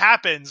 if that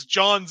happens,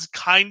 John's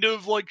kind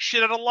of, like,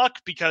 shit out of luck,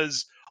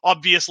 because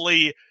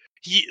obviously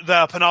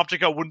the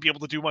Panoptica wouldn't be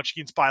able to do much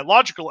against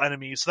biological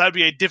enemies, so that'd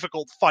be a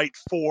difficult fight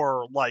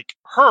for, like,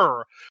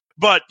 her.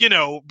 But, you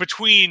know,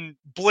 between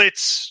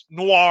Blitz,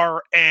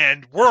 Noir,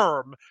 and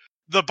Worm,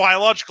 the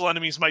biological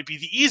enemies might be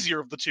the easier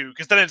of the two,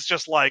 because then it's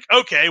just like,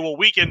 okay, well,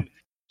 we can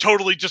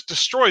totally just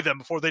destroy them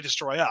before they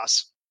destroy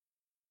us.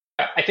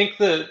 I think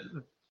the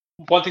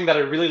one thing that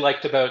I really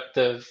liked about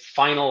the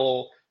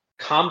final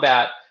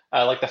combat,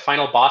 like the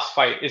final boss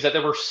fight, is that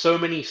there were so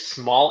many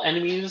small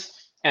enemies,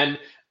 and,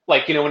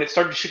 like, you know, when it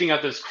started shooting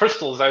out those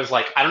crystals, I was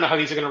like, I don't know how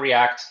these are going to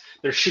react.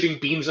 They're shooting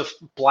beams of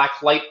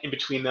black light in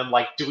between them.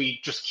 Like, do we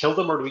just kill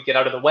them or do we get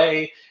out of the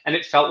way? And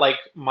it felt like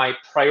my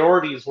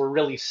priorities were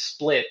really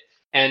split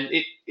and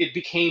it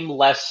became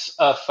less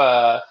of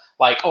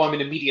like, oh, I'm in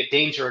immediate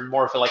danger, and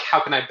more of a like, how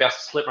can I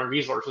best split my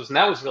resources? And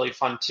that was really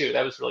fun too.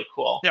 That was really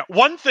cool. Yeah,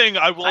 one thing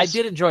I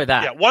did enjoy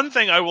that. Yeah, one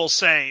thing I will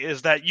say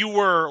is that you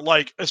were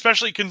like,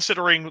 especially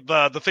considering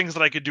the things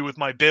that I could do with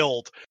my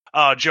build,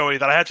 Joey,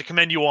 that I had to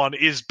commend you on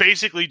is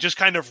basically just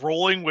kind of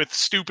rolling with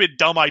stupid,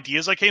 dumb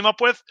ideas I came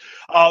up with.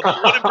 The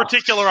one in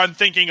particular I'm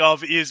thinking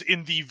of is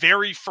in the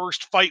very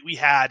first fight we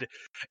had,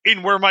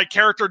 in where my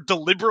character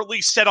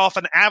deliberately set off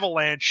an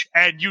avalanche,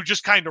 and you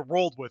just kind of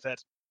rolled with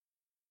it.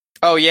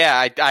 Oh yeah,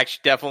 I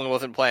actually definitely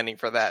wasn't planning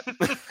for that.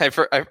 I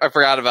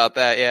forgot about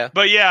that. Yeah,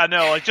 but yeah,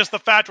 no, like just the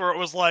fact where it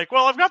was like,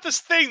 well, I've got this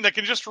thing that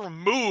can just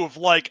remove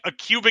like a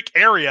cubic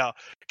area.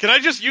 Can I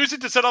just use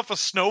it to set off a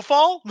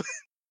snowfall?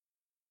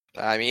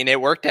 I mean,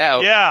 it worked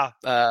out.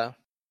 Yeah.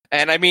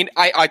 And I mean,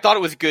 I thought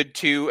it was good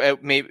too.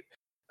 Maybe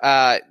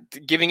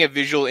giving a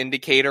visual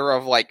indicator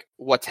of like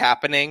what's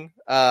happening.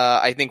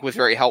 I think was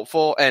very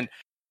helpful. And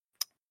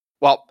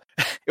well,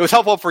 it was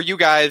helpful for you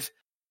guys.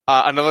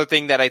 Another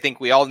thing that I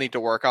think we all need to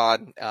work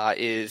on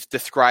is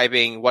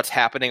describing what's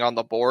happening on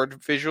the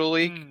board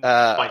visually.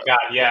 Oh my god,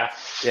 yeah.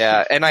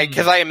 Yeah, and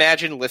because I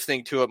imagine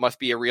listening to it must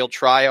be a real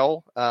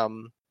trial.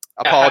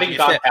 Having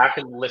gone back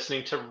and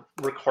listening to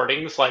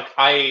recordings, like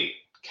I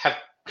have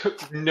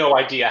no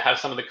idea how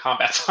some of the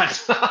combat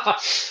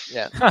signs.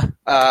 Yeah.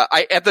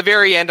 I at the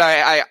very end,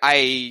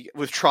 I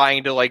was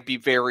trying to like be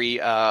very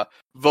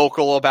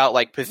vocal about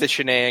like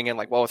positioning and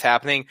like what was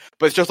happening,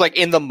 but it's just like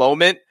in the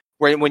moment.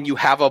 When you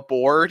have a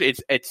board,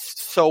 it's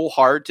so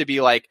hard to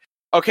be like,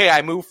 okay,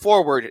 I move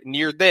forward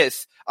near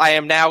this. I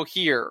am now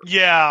here.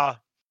 Yeah.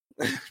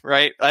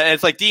 Right? And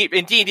it's like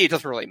in D&D, it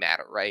doesn't really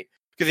matter, right?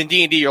 Because in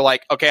D&D, you're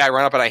like, okay, I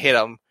run up and I hit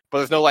him. But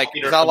there's no like,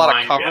 there's not a lot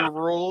of cover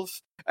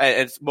rules. And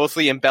it's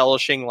mostly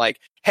embellishing like,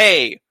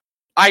 hey,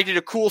 I did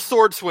a cool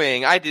sword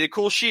swing. I did a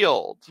cool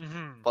shield.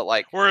 Mm-hmm. But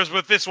like, whereas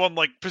with this one,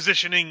 like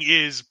positioning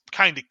is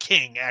kind of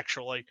king,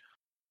 actually.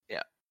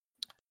 Yeah.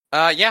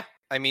 Yeah.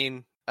 I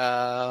mean,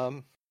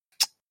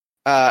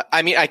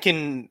 I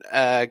can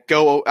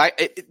go.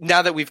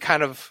 Now that we've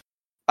kind of,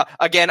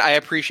 again, I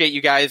appreciate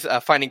you guys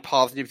finding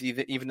positives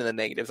even in the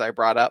negatives I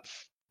brought up.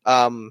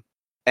 And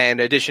in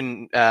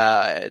addition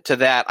to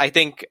that, I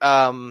think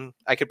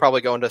I could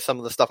probably go into some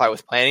of the stuff I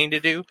was planning to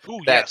do.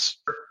 Ooh, yes.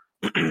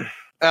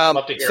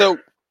 Love to hear. So,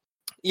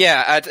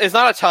 yeah, it's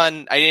not a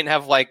ton. I didn't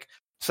have like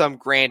some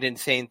grand,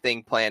 insane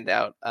thing planned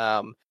out.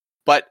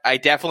 But I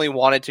definitely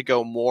wanted to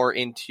go more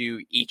into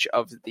each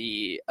of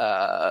the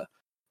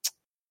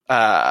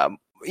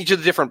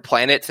different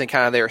planets and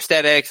kind of their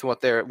aesthetics and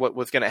what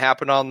was going to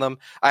happen on them.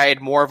 I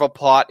had more of a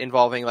plot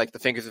involving like the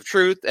Fingers of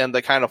Truth and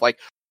the kind of like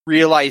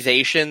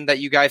realization that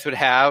you guys would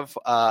have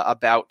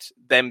about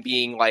them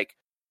being like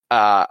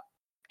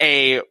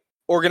a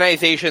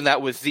organization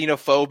that was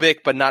xenophobic,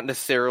 but not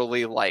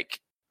necessarily like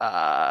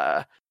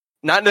not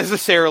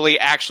necessarily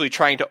actually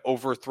trying to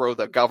overthrow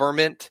the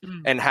government,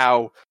 and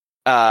how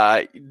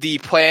the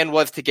plan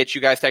was to get you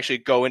guys to actually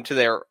go into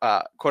their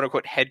quote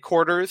unquote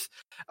headquarters,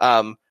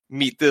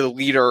 meet the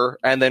leader,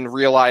 and then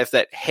realize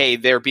that, hey,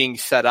 they're being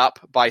set up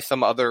by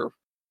some other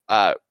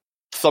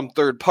some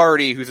third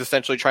party who's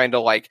essentially trying to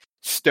like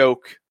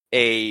stoke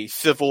an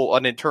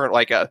internal,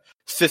 like a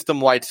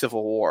system-wide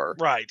civil war.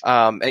 Right.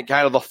 And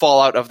kind of the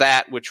fallout of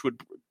that, which would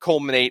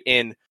culminate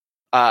in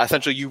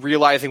essentially you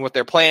realizing what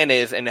their plan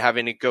is and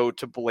having to go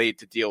to Blade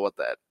to deal with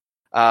it.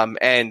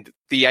 And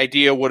the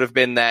idea would have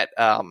been that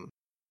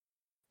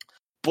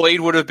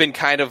Blade would have been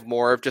kind of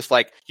more of just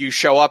like you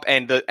show up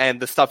and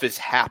the stuff is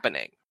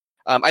happening.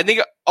 I think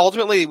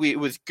ultimately it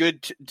was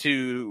good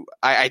to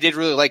I did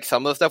really like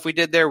some of the stuff we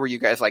did there, where you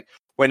guys like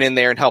went in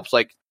there and helped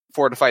like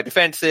fortify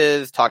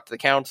defenses, talk to the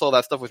council.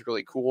 That stuff was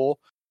really cool.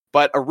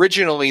 But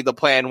originally the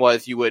plan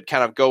was you would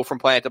kind of go from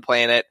planet to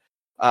planet.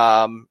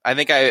 I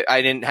think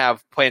I didn't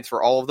have plans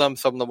for all of them.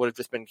 Some of them would have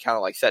just been kind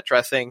of like set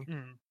dressing.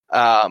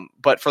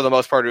 But for the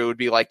most part, it would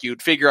be like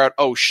you'd figure out,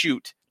 oh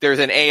shoot, there's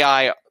an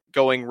AI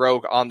going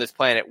rogue on this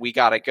planet. We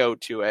gotta go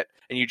to it.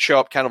 And you'd show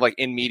up kind of like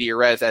in media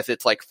res as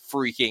it's like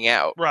freaking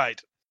out.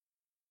 Right.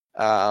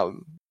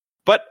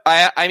 But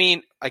I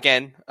mean,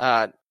 again,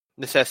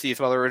 necessity is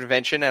mother of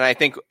invention, and I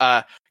think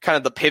kind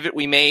of the pivot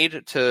we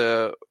made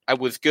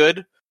was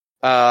good.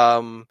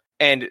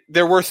 And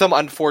there were some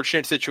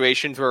unfortunate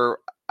situations where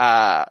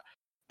I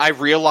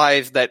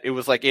realized that it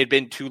was like it had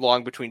been too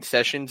long between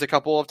sessions a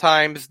couple of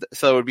times,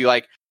 so it would be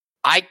like,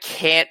 I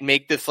can't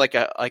make this like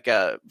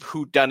a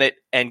whodunit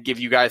and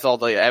give you guys all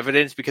the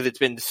evidence because it's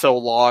been so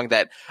long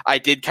that I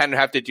did kind of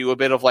have to do a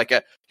bit of like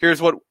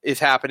here's what is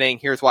happening,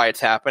 here's why it's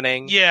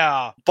happening.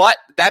 Yeah. But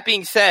that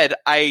being said,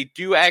 I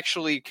do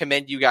actually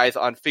commend you guys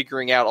on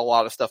figuring out a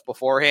lot of stuff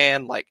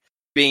beforehand, like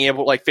being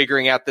able like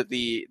figuring out that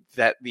the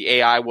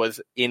AI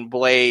was in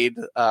Blade,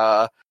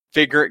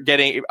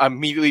 getting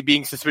immediately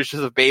being suspicious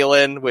of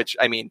Balin, which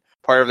I mean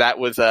part of that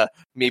was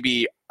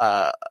maybe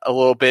a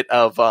little bit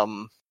of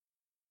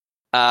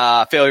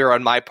failure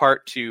on my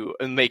part to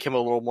make him a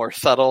little more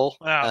subtle.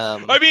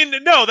 I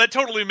mean, no, that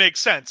totally makes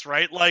sense,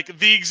 right? Like,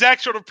 the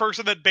exact sort of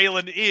person that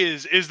Balin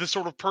is the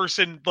sort of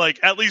person, like,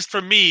 at least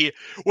for me,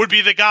 would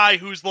be the guy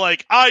who's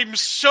like, I'm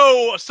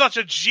such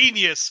a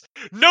genius.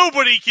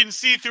 Nobody can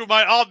see through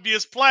my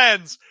obvious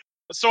plans.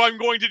 So I'm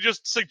going to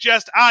just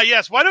suggest,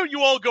 yes, why don't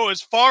you all go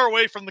as far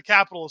away from the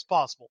capital as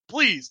possible?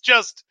 Please,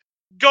 just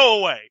go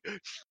away.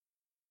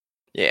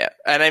 Yeah,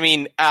 and I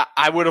mean,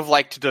 I would have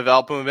liked to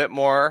develop him a bit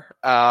more,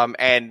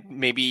 and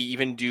maybe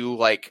even do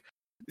like,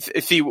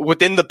 see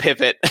within the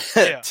pivot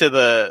to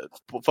the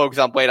focus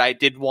on Blade. I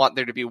did want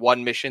there to be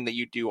one mission that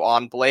you do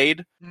on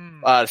Blade,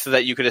 so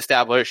that you could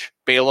establish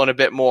Balin a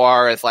bit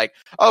more as like,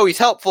 oh, he's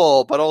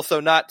helpful, but also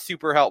not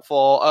super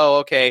helpful. Oh,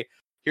 okay,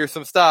 here's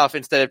some stuff,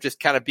 instead of just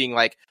kind of being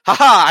like,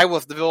 haha, I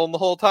was the villain the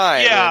whole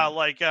time. Yeah,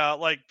 like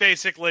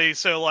basically,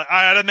 so like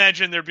I'd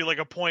imagine there'd be like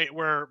a point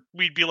where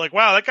we'd be like,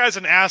 wow, that guy's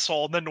an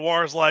asshole, and then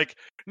Noir's like,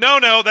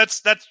 no,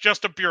 that's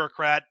just a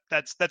bureaucrat.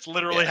 That's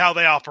literally how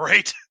they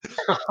operate.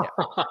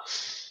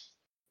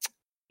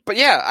 But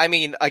yeah, I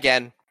mean,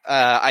 again,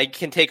 I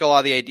can take a lot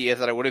of the ideas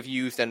that I would have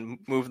used and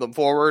move them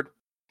forward.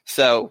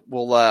 So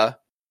we'll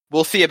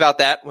see about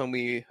that when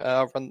we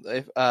run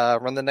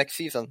the next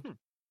season.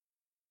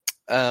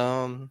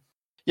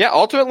 Yeah,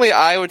 ultimately,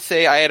 I would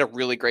say I had a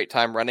really great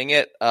time running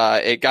it.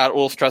 It got a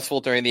little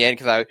stressful during the end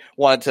because I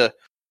wanted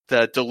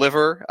to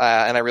deliver,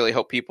 and I really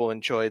hope people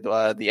enjoyed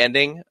the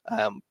ending.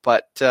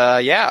 But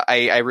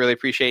I really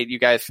appreciate you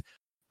guys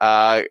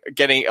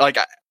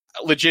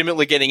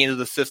legitimately getting into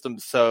the system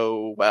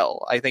so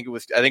well. I think it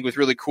was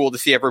really cool to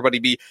see everybody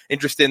be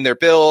interested in their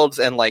builds,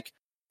 and like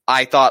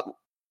I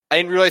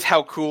didn't realize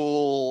how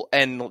cool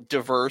and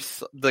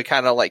diverse the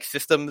kind of like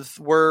systems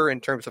were in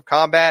terms of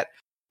combat.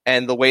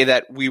 And the way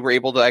that we were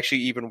able to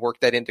actually even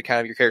work that into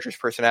kind of your characters'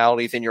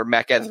 personalities and your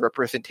mech as a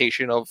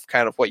representation of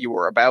kind of what you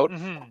were about.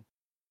 Mm-hmm.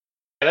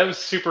 That was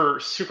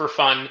super, super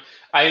fun.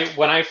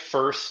 When I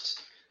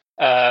first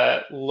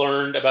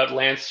learned about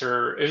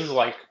Lancer, it was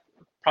like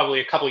probably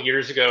a couple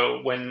years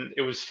ago when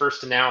it was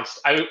first announced.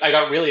 I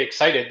got really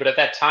excited, but at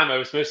that time I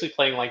was mostly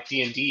playing like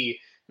D&D,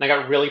 and I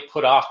got really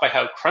put off by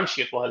how crunchy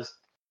it was,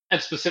 and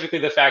specifically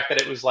the fact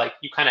that it was like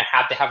you kind of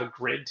had to have a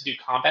grid to do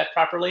combat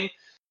properly.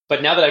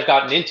 But now that I've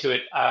gotten into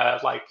it,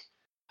 I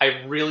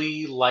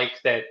really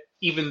like that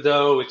even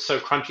though it's so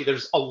crunchy,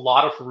 there's a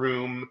lot of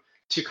room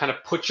to kind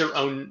of put your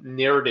own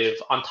narrative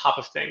on top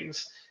of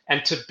things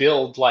and to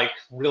build like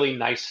really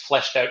nice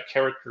fleshed out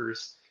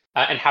characters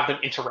and have them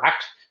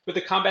interact with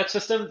the combat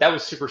system. That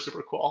was super,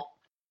 super cool.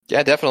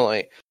 Yeah,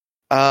 definitely.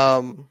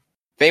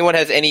 If anyone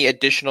has any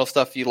additional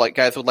stuff you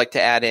guys would like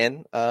to add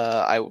in,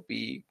 I would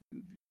be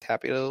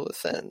happy to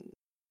listen.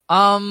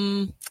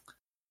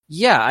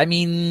 Yeah, I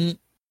mean,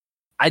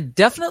 I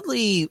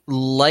definitely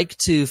like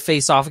to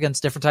face off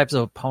against different types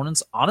of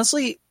opponents.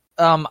 Honestly,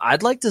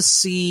 I'd like to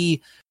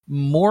see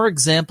more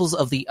examples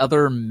of the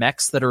other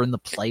mechs that are in the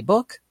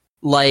playbook.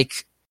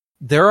 Like,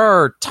 there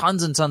are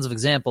tons and tons of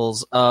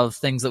examples of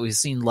things that we've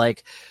seen.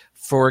 Like,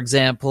 for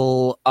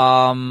example,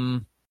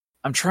 I'm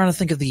trying to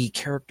think of the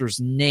character's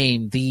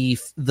name. The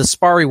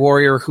Spari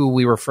warrior who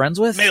we were friends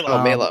with.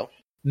 Malo.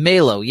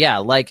 Malo, yeah.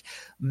 Like,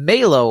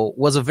 Malo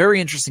was a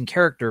very interesting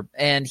character,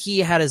 and he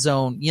had his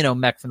own,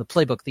 mech from the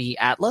playbook, the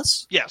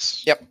Atlas.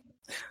 Yes. Yep.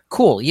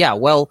 Cool, yeah.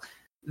 Well,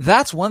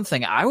 that's one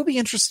thing. I would be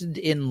interested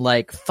in,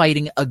 like,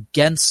 fighting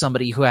against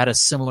somebody who had a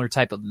similar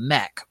type of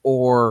mech,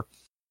 or,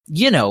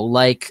 give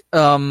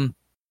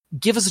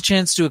us a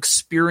chance to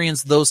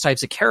experience those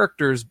types of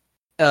characters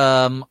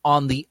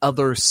on the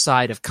other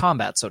side of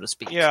combat, so to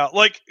speak. Yeah,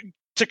 like,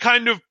 to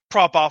kind of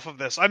prop off of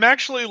this, I'm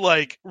actually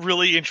like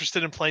really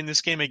interested in playing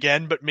this game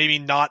again, but maybe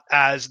not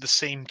as the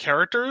same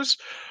characters,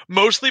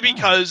 mostly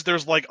because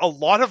there's like a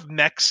lot of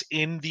mechs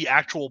in the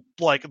actual,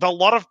 like a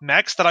lot of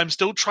mechs that I'm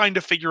still trying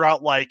to figure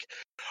out, like,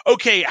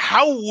 okay,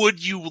 how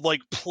would you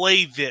like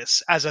play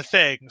this as a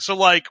thing? So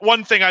like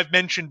one thing I've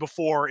mentioned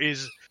before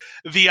is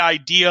the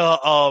idea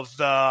of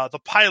the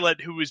pilot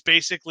who is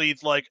basically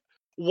like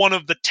one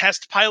of the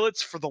test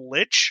pilots for the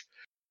Lich.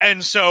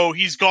 And so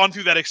he's gone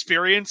through that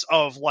experience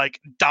of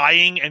like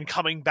dying and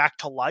coming back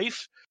to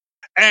life.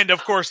 And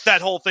of course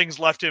that whole thing's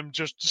left him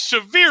just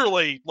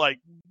severely like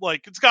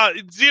it's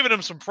given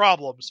him some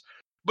problems.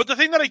 But the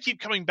thing that I keep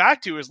coming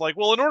back to is like,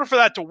 well, in order for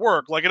that to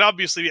work, like, and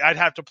obviously I'd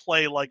have to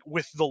play like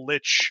with the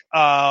Lich,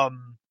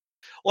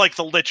 like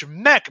the Lich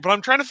mech, but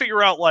I'm trying to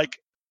figure out like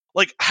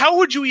how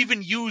would you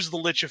even use the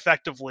Lich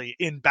effectively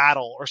in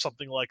battle or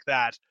something like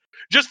that?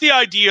 Just the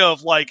idea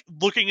of like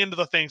looking into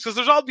the things, because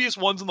there's obvious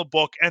ones in the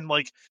book, and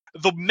like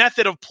the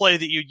method of play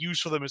that you use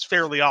for them is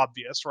fairly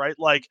obvious, right?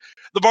 Like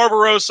the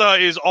Barbarossa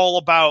is all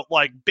about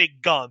like big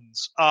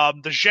guns.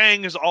 The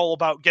Zhang is all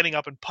about getting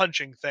up and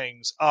punching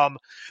things.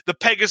 The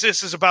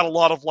Pegasus is about a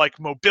lot of like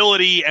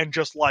mobility and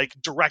just like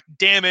direct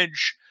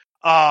damage.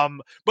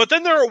 But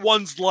then there are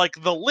ones like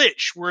the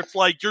Lich, where it's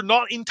like you're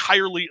not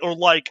entirely, or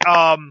like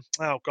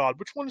oh god,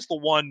 which one is the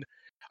one?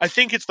 I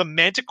think it's the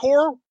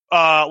Manticore,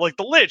 like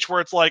the Lich,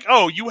 where it's like,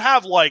 oh, you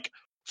have like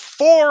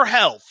 4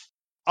 health,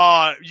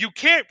 you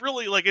can't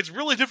really, like, it's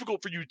really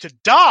difficult for you to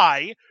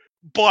die,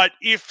 but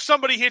if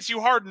somebody hits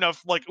you hard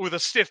enough, like, with a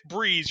stiff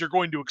breeze, you're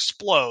going to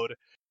explode.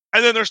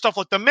 And then there's stuff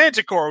like the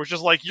Manticore, which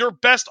is like, your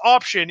best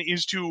option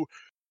is to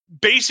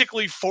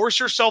basically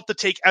force yourself to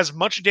take as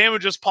much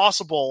damage as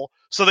possible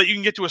so that you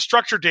can get to a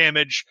structure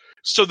damage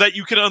so that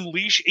you can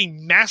unleash a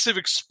massive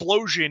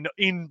explosion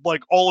in,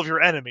 like, all of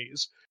your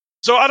enemies.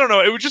 So I don't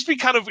know, it would just be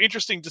kind of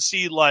interesting to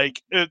see,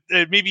 like,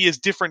 maybe as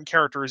different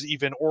characters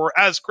even, or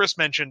as Chris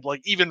mentioned,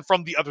 like, even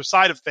from the other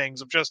side of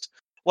things, of just,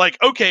 like,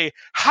 okay,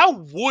 how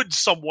would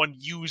someone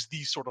use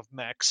these sort of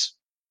mechs?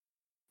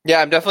 Yeah,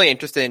 I'm definitely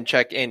interested in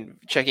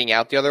checking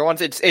out the other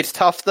ones. It's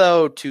tough,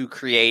 though, to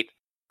create,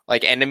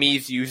 like,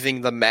 enemies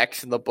using the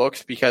mechs in the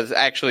books, because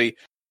actually,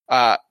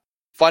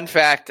 fun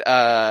fact,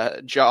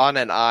 John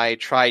and I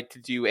tried to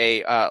do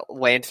a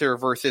Lancer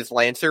versus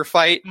Lancer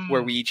fight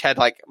where we each had,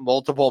 like,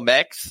 multiple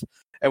mechs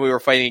and we were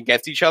fighting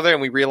against each other,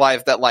 and we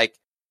realized that, like,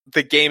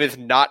 the game is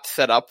not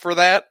set up for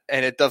that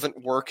and it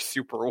doesn't work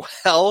super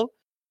well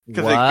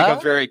because it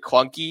becomes very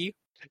clunky.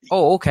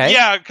 Oh, okay.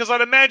 Yeah, because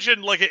I'd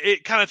imagine, like,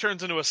 it kind of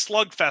turns into a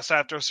slugfest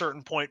after a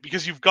certain point,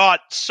 because you've got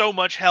so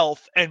much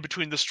health, and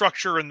between the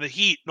structure and the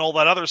heat and all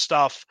that other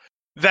stuff,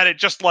 that it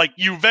just, like,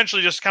 you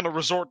eventually just kind of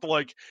resort to,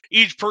 like,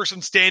 each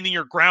person standing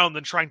your ground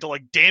and trying to,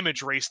 like,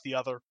 damage race the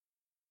other.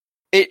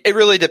 It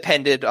really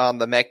depended on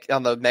the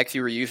mechs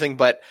you were using,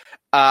 but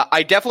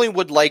I definitely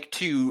would like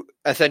to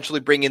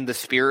essentially bring in the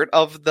spirit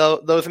of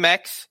those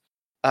mechs,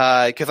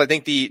 because I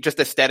think just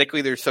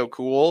aesthetically they're so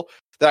cool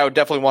that I would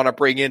definitely want to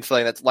bring in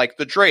something that's like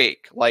the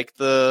Drake, like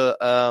the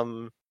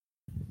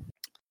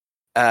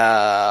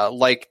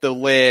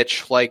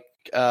Lich, like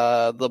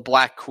the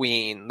Black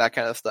Queen, that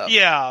kind of stuff.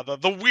 Yeah,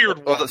 the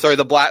weird one. Sorry,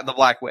 the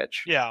Black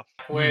Witch. Yeah.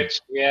 Witch,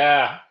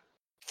 yeah.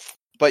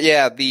 But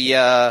yeah,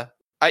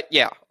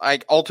 I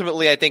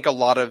ultimately I think a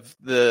lot of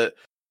the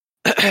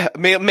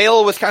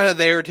Mail was kind of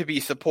there to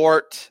be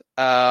support,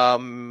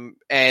 and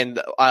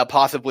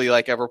possibly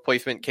like a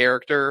replacement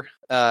character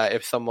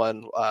if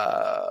someone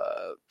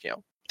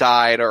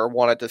died or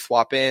wanted to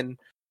swap in,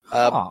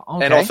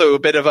 okay. and also a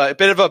bit of a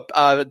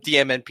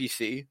DM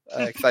NPC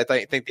because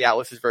I think the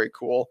Atlas is very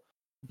cool.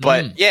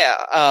 But yeah,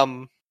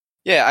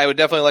 I would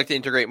definitely like to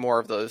integrate more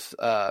of those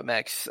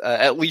mechs,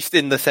 at least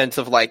in the sense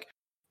of like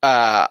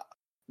the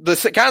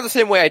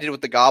same way I did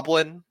with the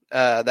Goblin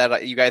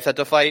that you guys had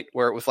to fight,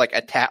 where it was like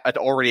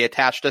already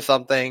attached to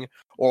something,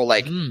 or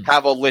like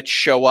have a Lich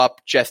show up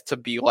just to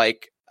be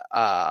like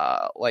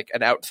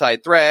an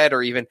outside threat,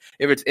 or even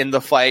if it's in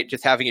the fight,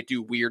 just having it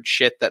do weird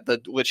shit that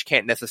the Lich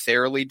can't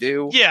necessarily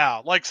do.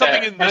 Yeah, like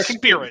something in the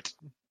spirit.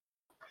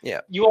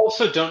 Yeah. You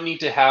also don't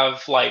need to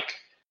have, like,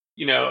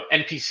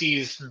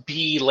 NPCs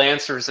be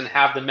Lancers and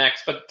have the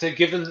mechs, but to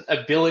give them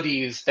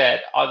abilities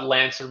that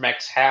Lancer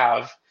mechs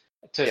have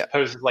to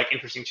pose, like,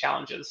 interesting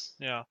challenges.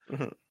 Yeah.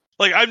 Mm-hmm.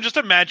 Like, I'm just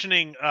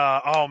imagining,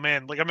 I'm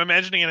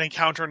imagining an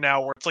encounter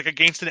now where it's, like,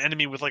 against an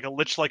enemy with, like, a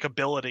Lich-like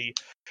ability.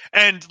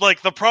 And,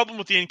 like, the problem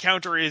with the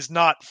encounter is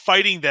not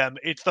fighting them,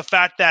 it's the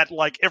fact that,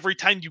 like, every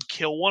time you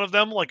kill one of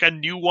them, like, a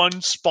new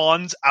one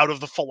spawns out of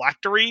the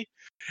phylactery.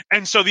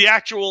 And so the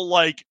actual,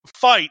 like,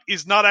 fight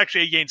is not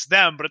actually against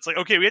them, but it's like,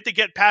 okay, we have to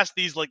get past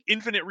these, like,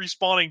 infinite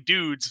respawning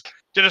dudes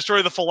to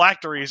destroy the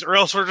phylacteries, or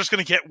else we're just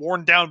going to get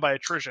worn down by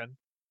attrition.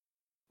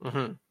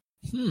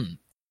 Mm-hmm.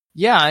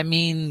 Yeah, I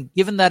mean,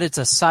 given that it's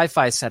a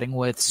sci-fi setting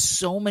with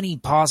so many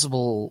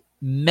possible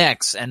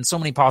mechs and so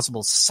many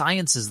possible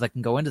sciences that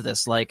can go into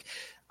this, like,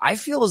 I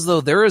feel as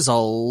though there is a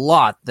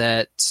lot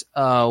that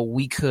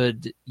we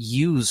could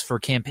use for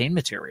campaign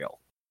material.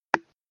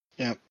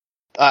 Yeah.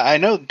 I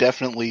know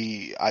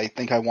definitely I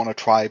think I want to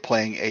try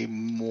playing a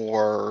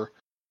more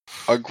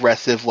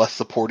aggressive, less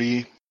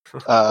supporty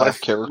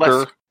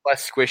character.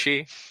 Less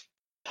squishy.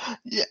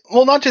 Yeah,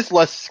 well, not just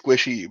less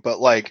squishy,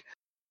 but like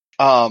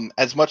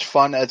as much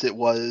fun as it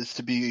was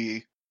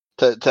to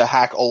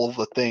hack all of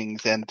the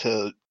things and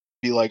to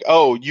be like,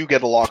 oh, you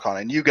get a lock on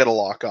and you get a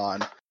lock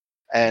on.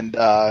 And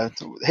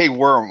hey,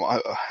 Worm,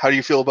 how do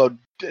you feel about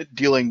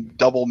dealing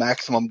double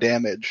maximum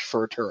damage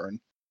for a turn?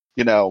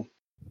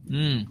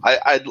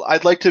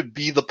 I'd like to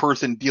be the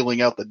person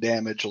dealing out the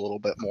damage a little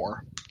bit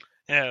more.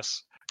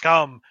 Yes.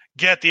 Come,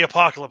 get the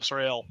Apocalypse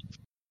Rail.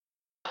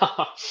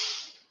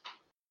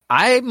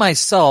 I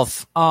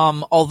myself,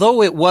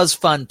 although it was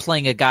fun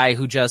playing a guy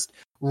who just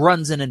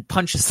runs in and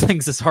punches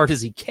things as hard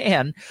as he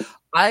can,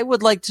 I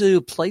would like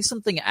to play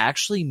something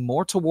actually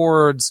more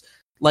towards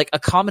like a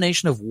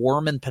combination of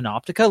Worm and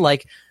Panoptica,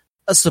 like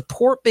a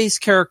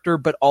support-based character,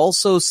 but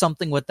also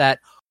something with that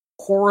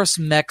Horus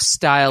mech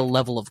style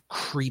level of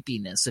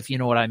creepiness, if you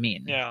know what I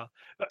mean. Yeah.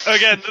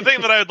 Again, the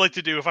thing that I would like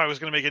to do if I was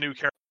going to make a new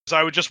character is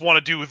I would just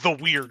want to do the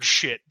weird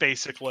shit,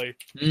 basically.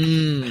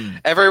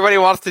 Everybody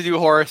wants to do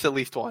Horus at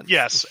least once.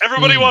 Yes,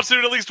 everybody wants to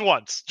do it at least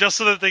once, just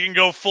so that they can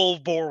go full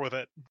bore with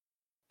it.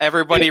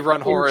 Everybody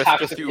run Horus,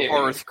 just do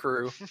Horus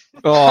crew.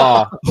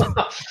 Oh,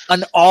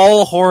 an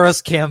all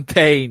Horus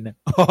campaign.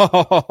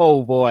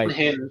 Oh boy.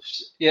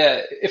 Unhinged.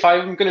 Yeah, if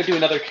I'm going to do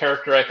another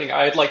character, I think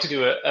I'd like to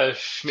do a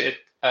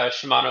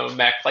Shimano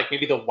mech, like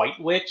maybe the White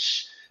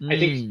Witch, I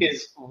think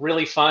is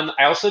really fun.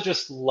 I also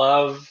just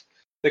love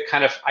the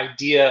kind of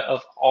idea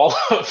of all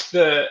of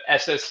the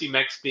SSC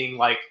mechs being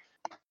like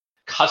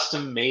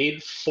custom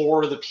made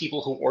for the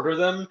people who order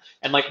them,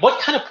 and like what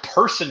kind of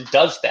person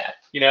does that?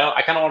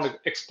 I kind of want to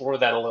explore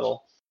that a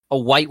little. A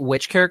white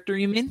witch character,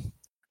 you mean?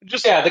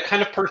 Just the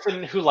kind of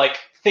person who like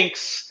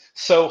thinks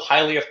so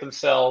highly of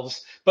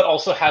themselves, but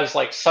also has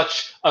like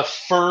such a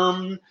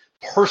firm,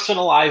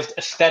 personalized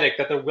aesthetic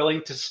that they're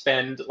willing to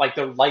spend like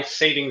their life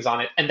savings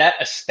on it, and that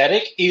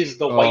aesthetic is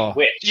the white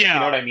witch. Yeah. You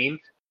know what I mean?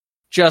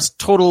 Just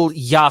total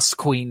Yas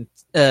Queen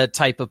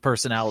type of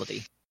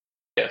personality.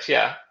 Yes,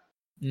 yeah.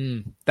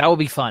 That would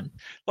be fun.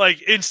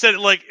 like instead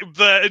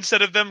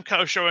of them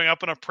kind of showing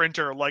up in a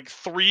printer, like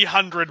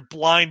 300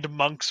 blind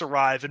monks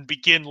arrive and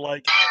begin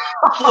like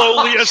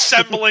slowly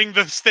assembling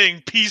this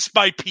thing piece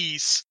by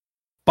piece.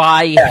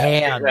 By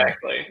hand.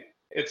 Exactly.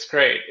 It's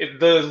great.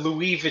 The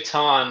Louis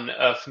Vuitton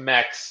of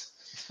mechs.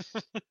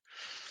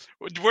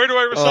 Where do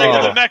I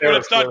recycle the mech when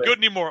it's not really good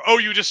anymore? Oh,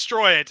 you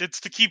destroy it.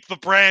 It's to keep the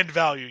brand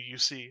value, you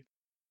see.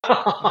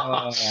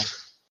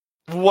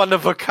 One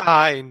of a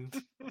kind.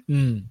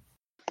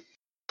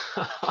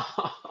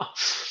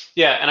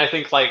 Yeah, and I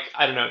think like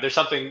I don't know, there's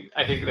something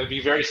I think that'd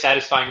be very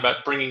satisfying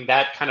about bringing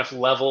that kind of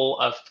level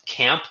of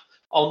camp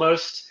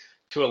almost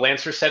to a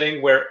Lancer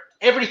setting where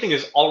everything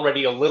is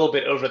already a little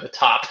bit over the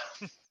top.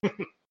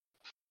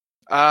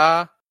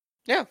 Yeah.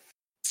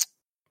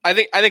 I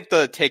think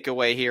the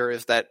takeaway here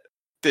is that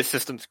this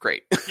system's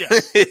great.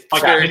 Yes.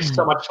 It's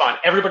so much fun.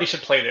 Everybody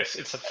should play this.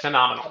 It's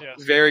phenomenal.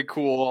 Yes. Very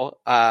cool.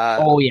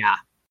 Oh yeah.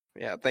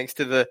 Yeah, thanks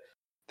to the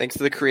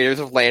creators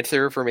of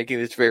Lancer for making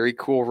this very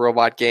cool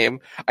robot game.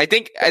 I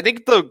think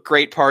the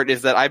great part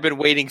is that I've been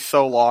waiting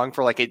so long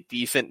for like a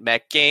decent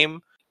mech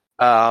game.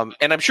 And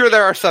I'm sure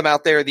there are some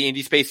out there. The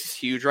indie space is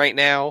huge right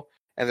now,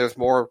 and there's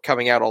more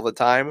coming out all the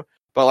time.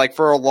 But like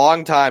for a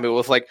long time, it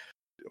was like,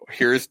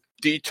 here's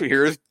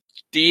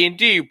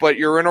D&D, but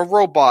you're in a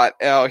robot.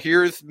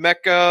 Here's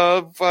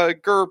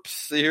Mecha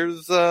GURPS.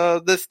 Here's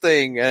this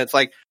thing, and it's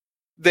like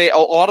a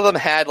lot of them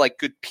had like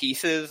good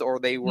pieces, or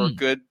they were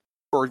good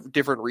for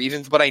different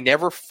reasons. But I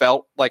never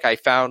felt like I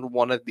found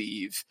one of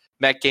these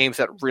mech games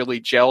that really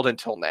gelled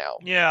until now.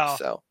 Yeah.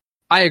 So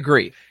I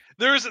agree.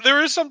 There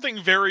is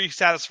something very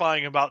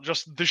satisfying about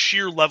just the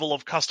sheer level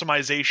of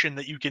customization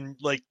that you can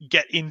like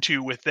get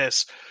into with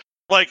this.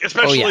 Like,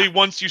 especially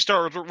once you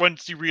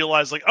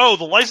realize, like, oh,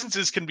 the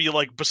licenses can be,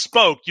 like,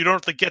 bespoke. You don't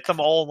have to get them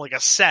all in, like,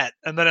 a set.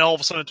 And then all of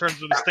a sudden it turns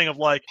into this thing of,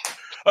 like,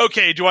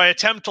 okay, do I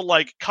attempt to,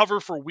 like, cover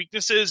for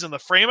weaknesses in the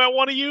frame I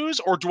want to use?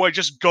 Or do I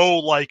just go,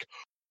 like,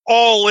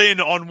 all in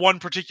on one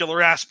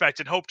particular aspect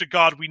and hope to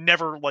God we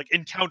never, like,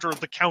 encounter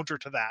the counter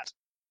to that?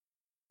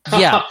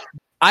 Yeah.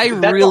 I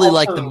really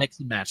like the mix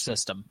and match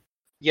system.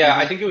 Yeah,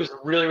 I think it was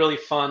really, really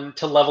fun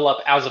to level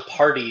up as a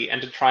party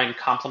and to try and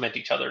complement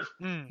each other.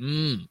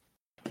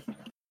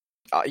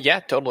 Yeah,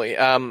 totally.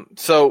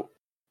 So,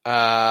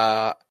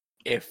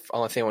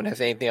 unless anyone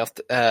has anything else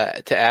to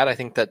add, I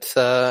think that's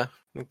a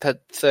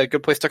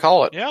good place to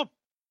call it. Yeah.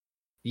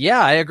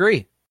 Yeah, I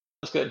agree.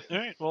 That's good. All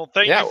right. Well,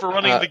 thank you for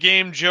running the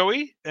game,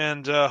 Joey,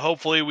 and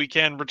hopefully we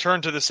can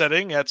return to the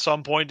setting at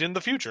some point in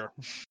the future.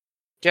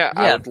 Yeah.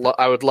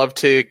 I would love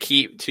to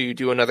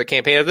do another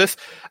campaign of this.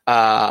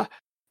 I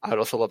would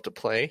also love to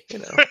play.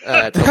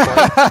 At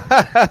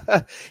some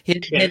point.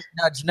 hint,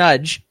 nudge,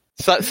 nudge.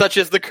 Such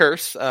is the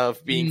curse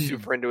of being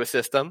super into a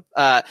system.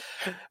 But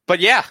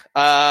yeah,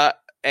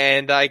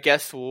 and I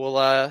guess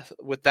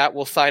with that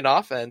we'll sign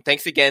off. And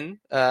thanks again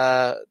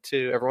to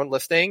everyone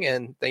listening,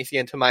 and thanks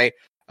again to my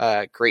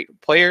great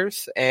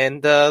players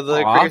and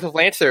the creators of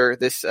Lancer.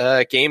 This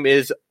game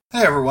is.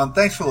 Hey everyone,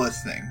 thanks for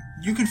listening.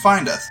 You can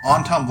find us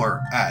on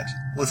Tumblr at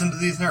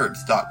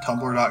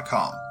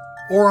listentothesenerds.tumblr.com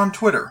or on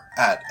Twitter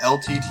at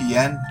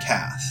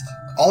LTTNcast.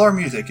 All our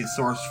music is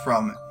sourced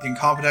from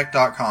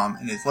Incompetech.com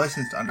and is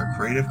licensed under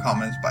Creative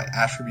Commons by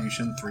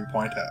Attribution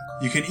 3.0.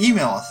 You can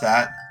email us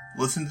at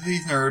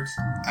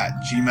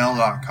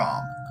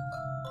listentothesenerds@gmail.com.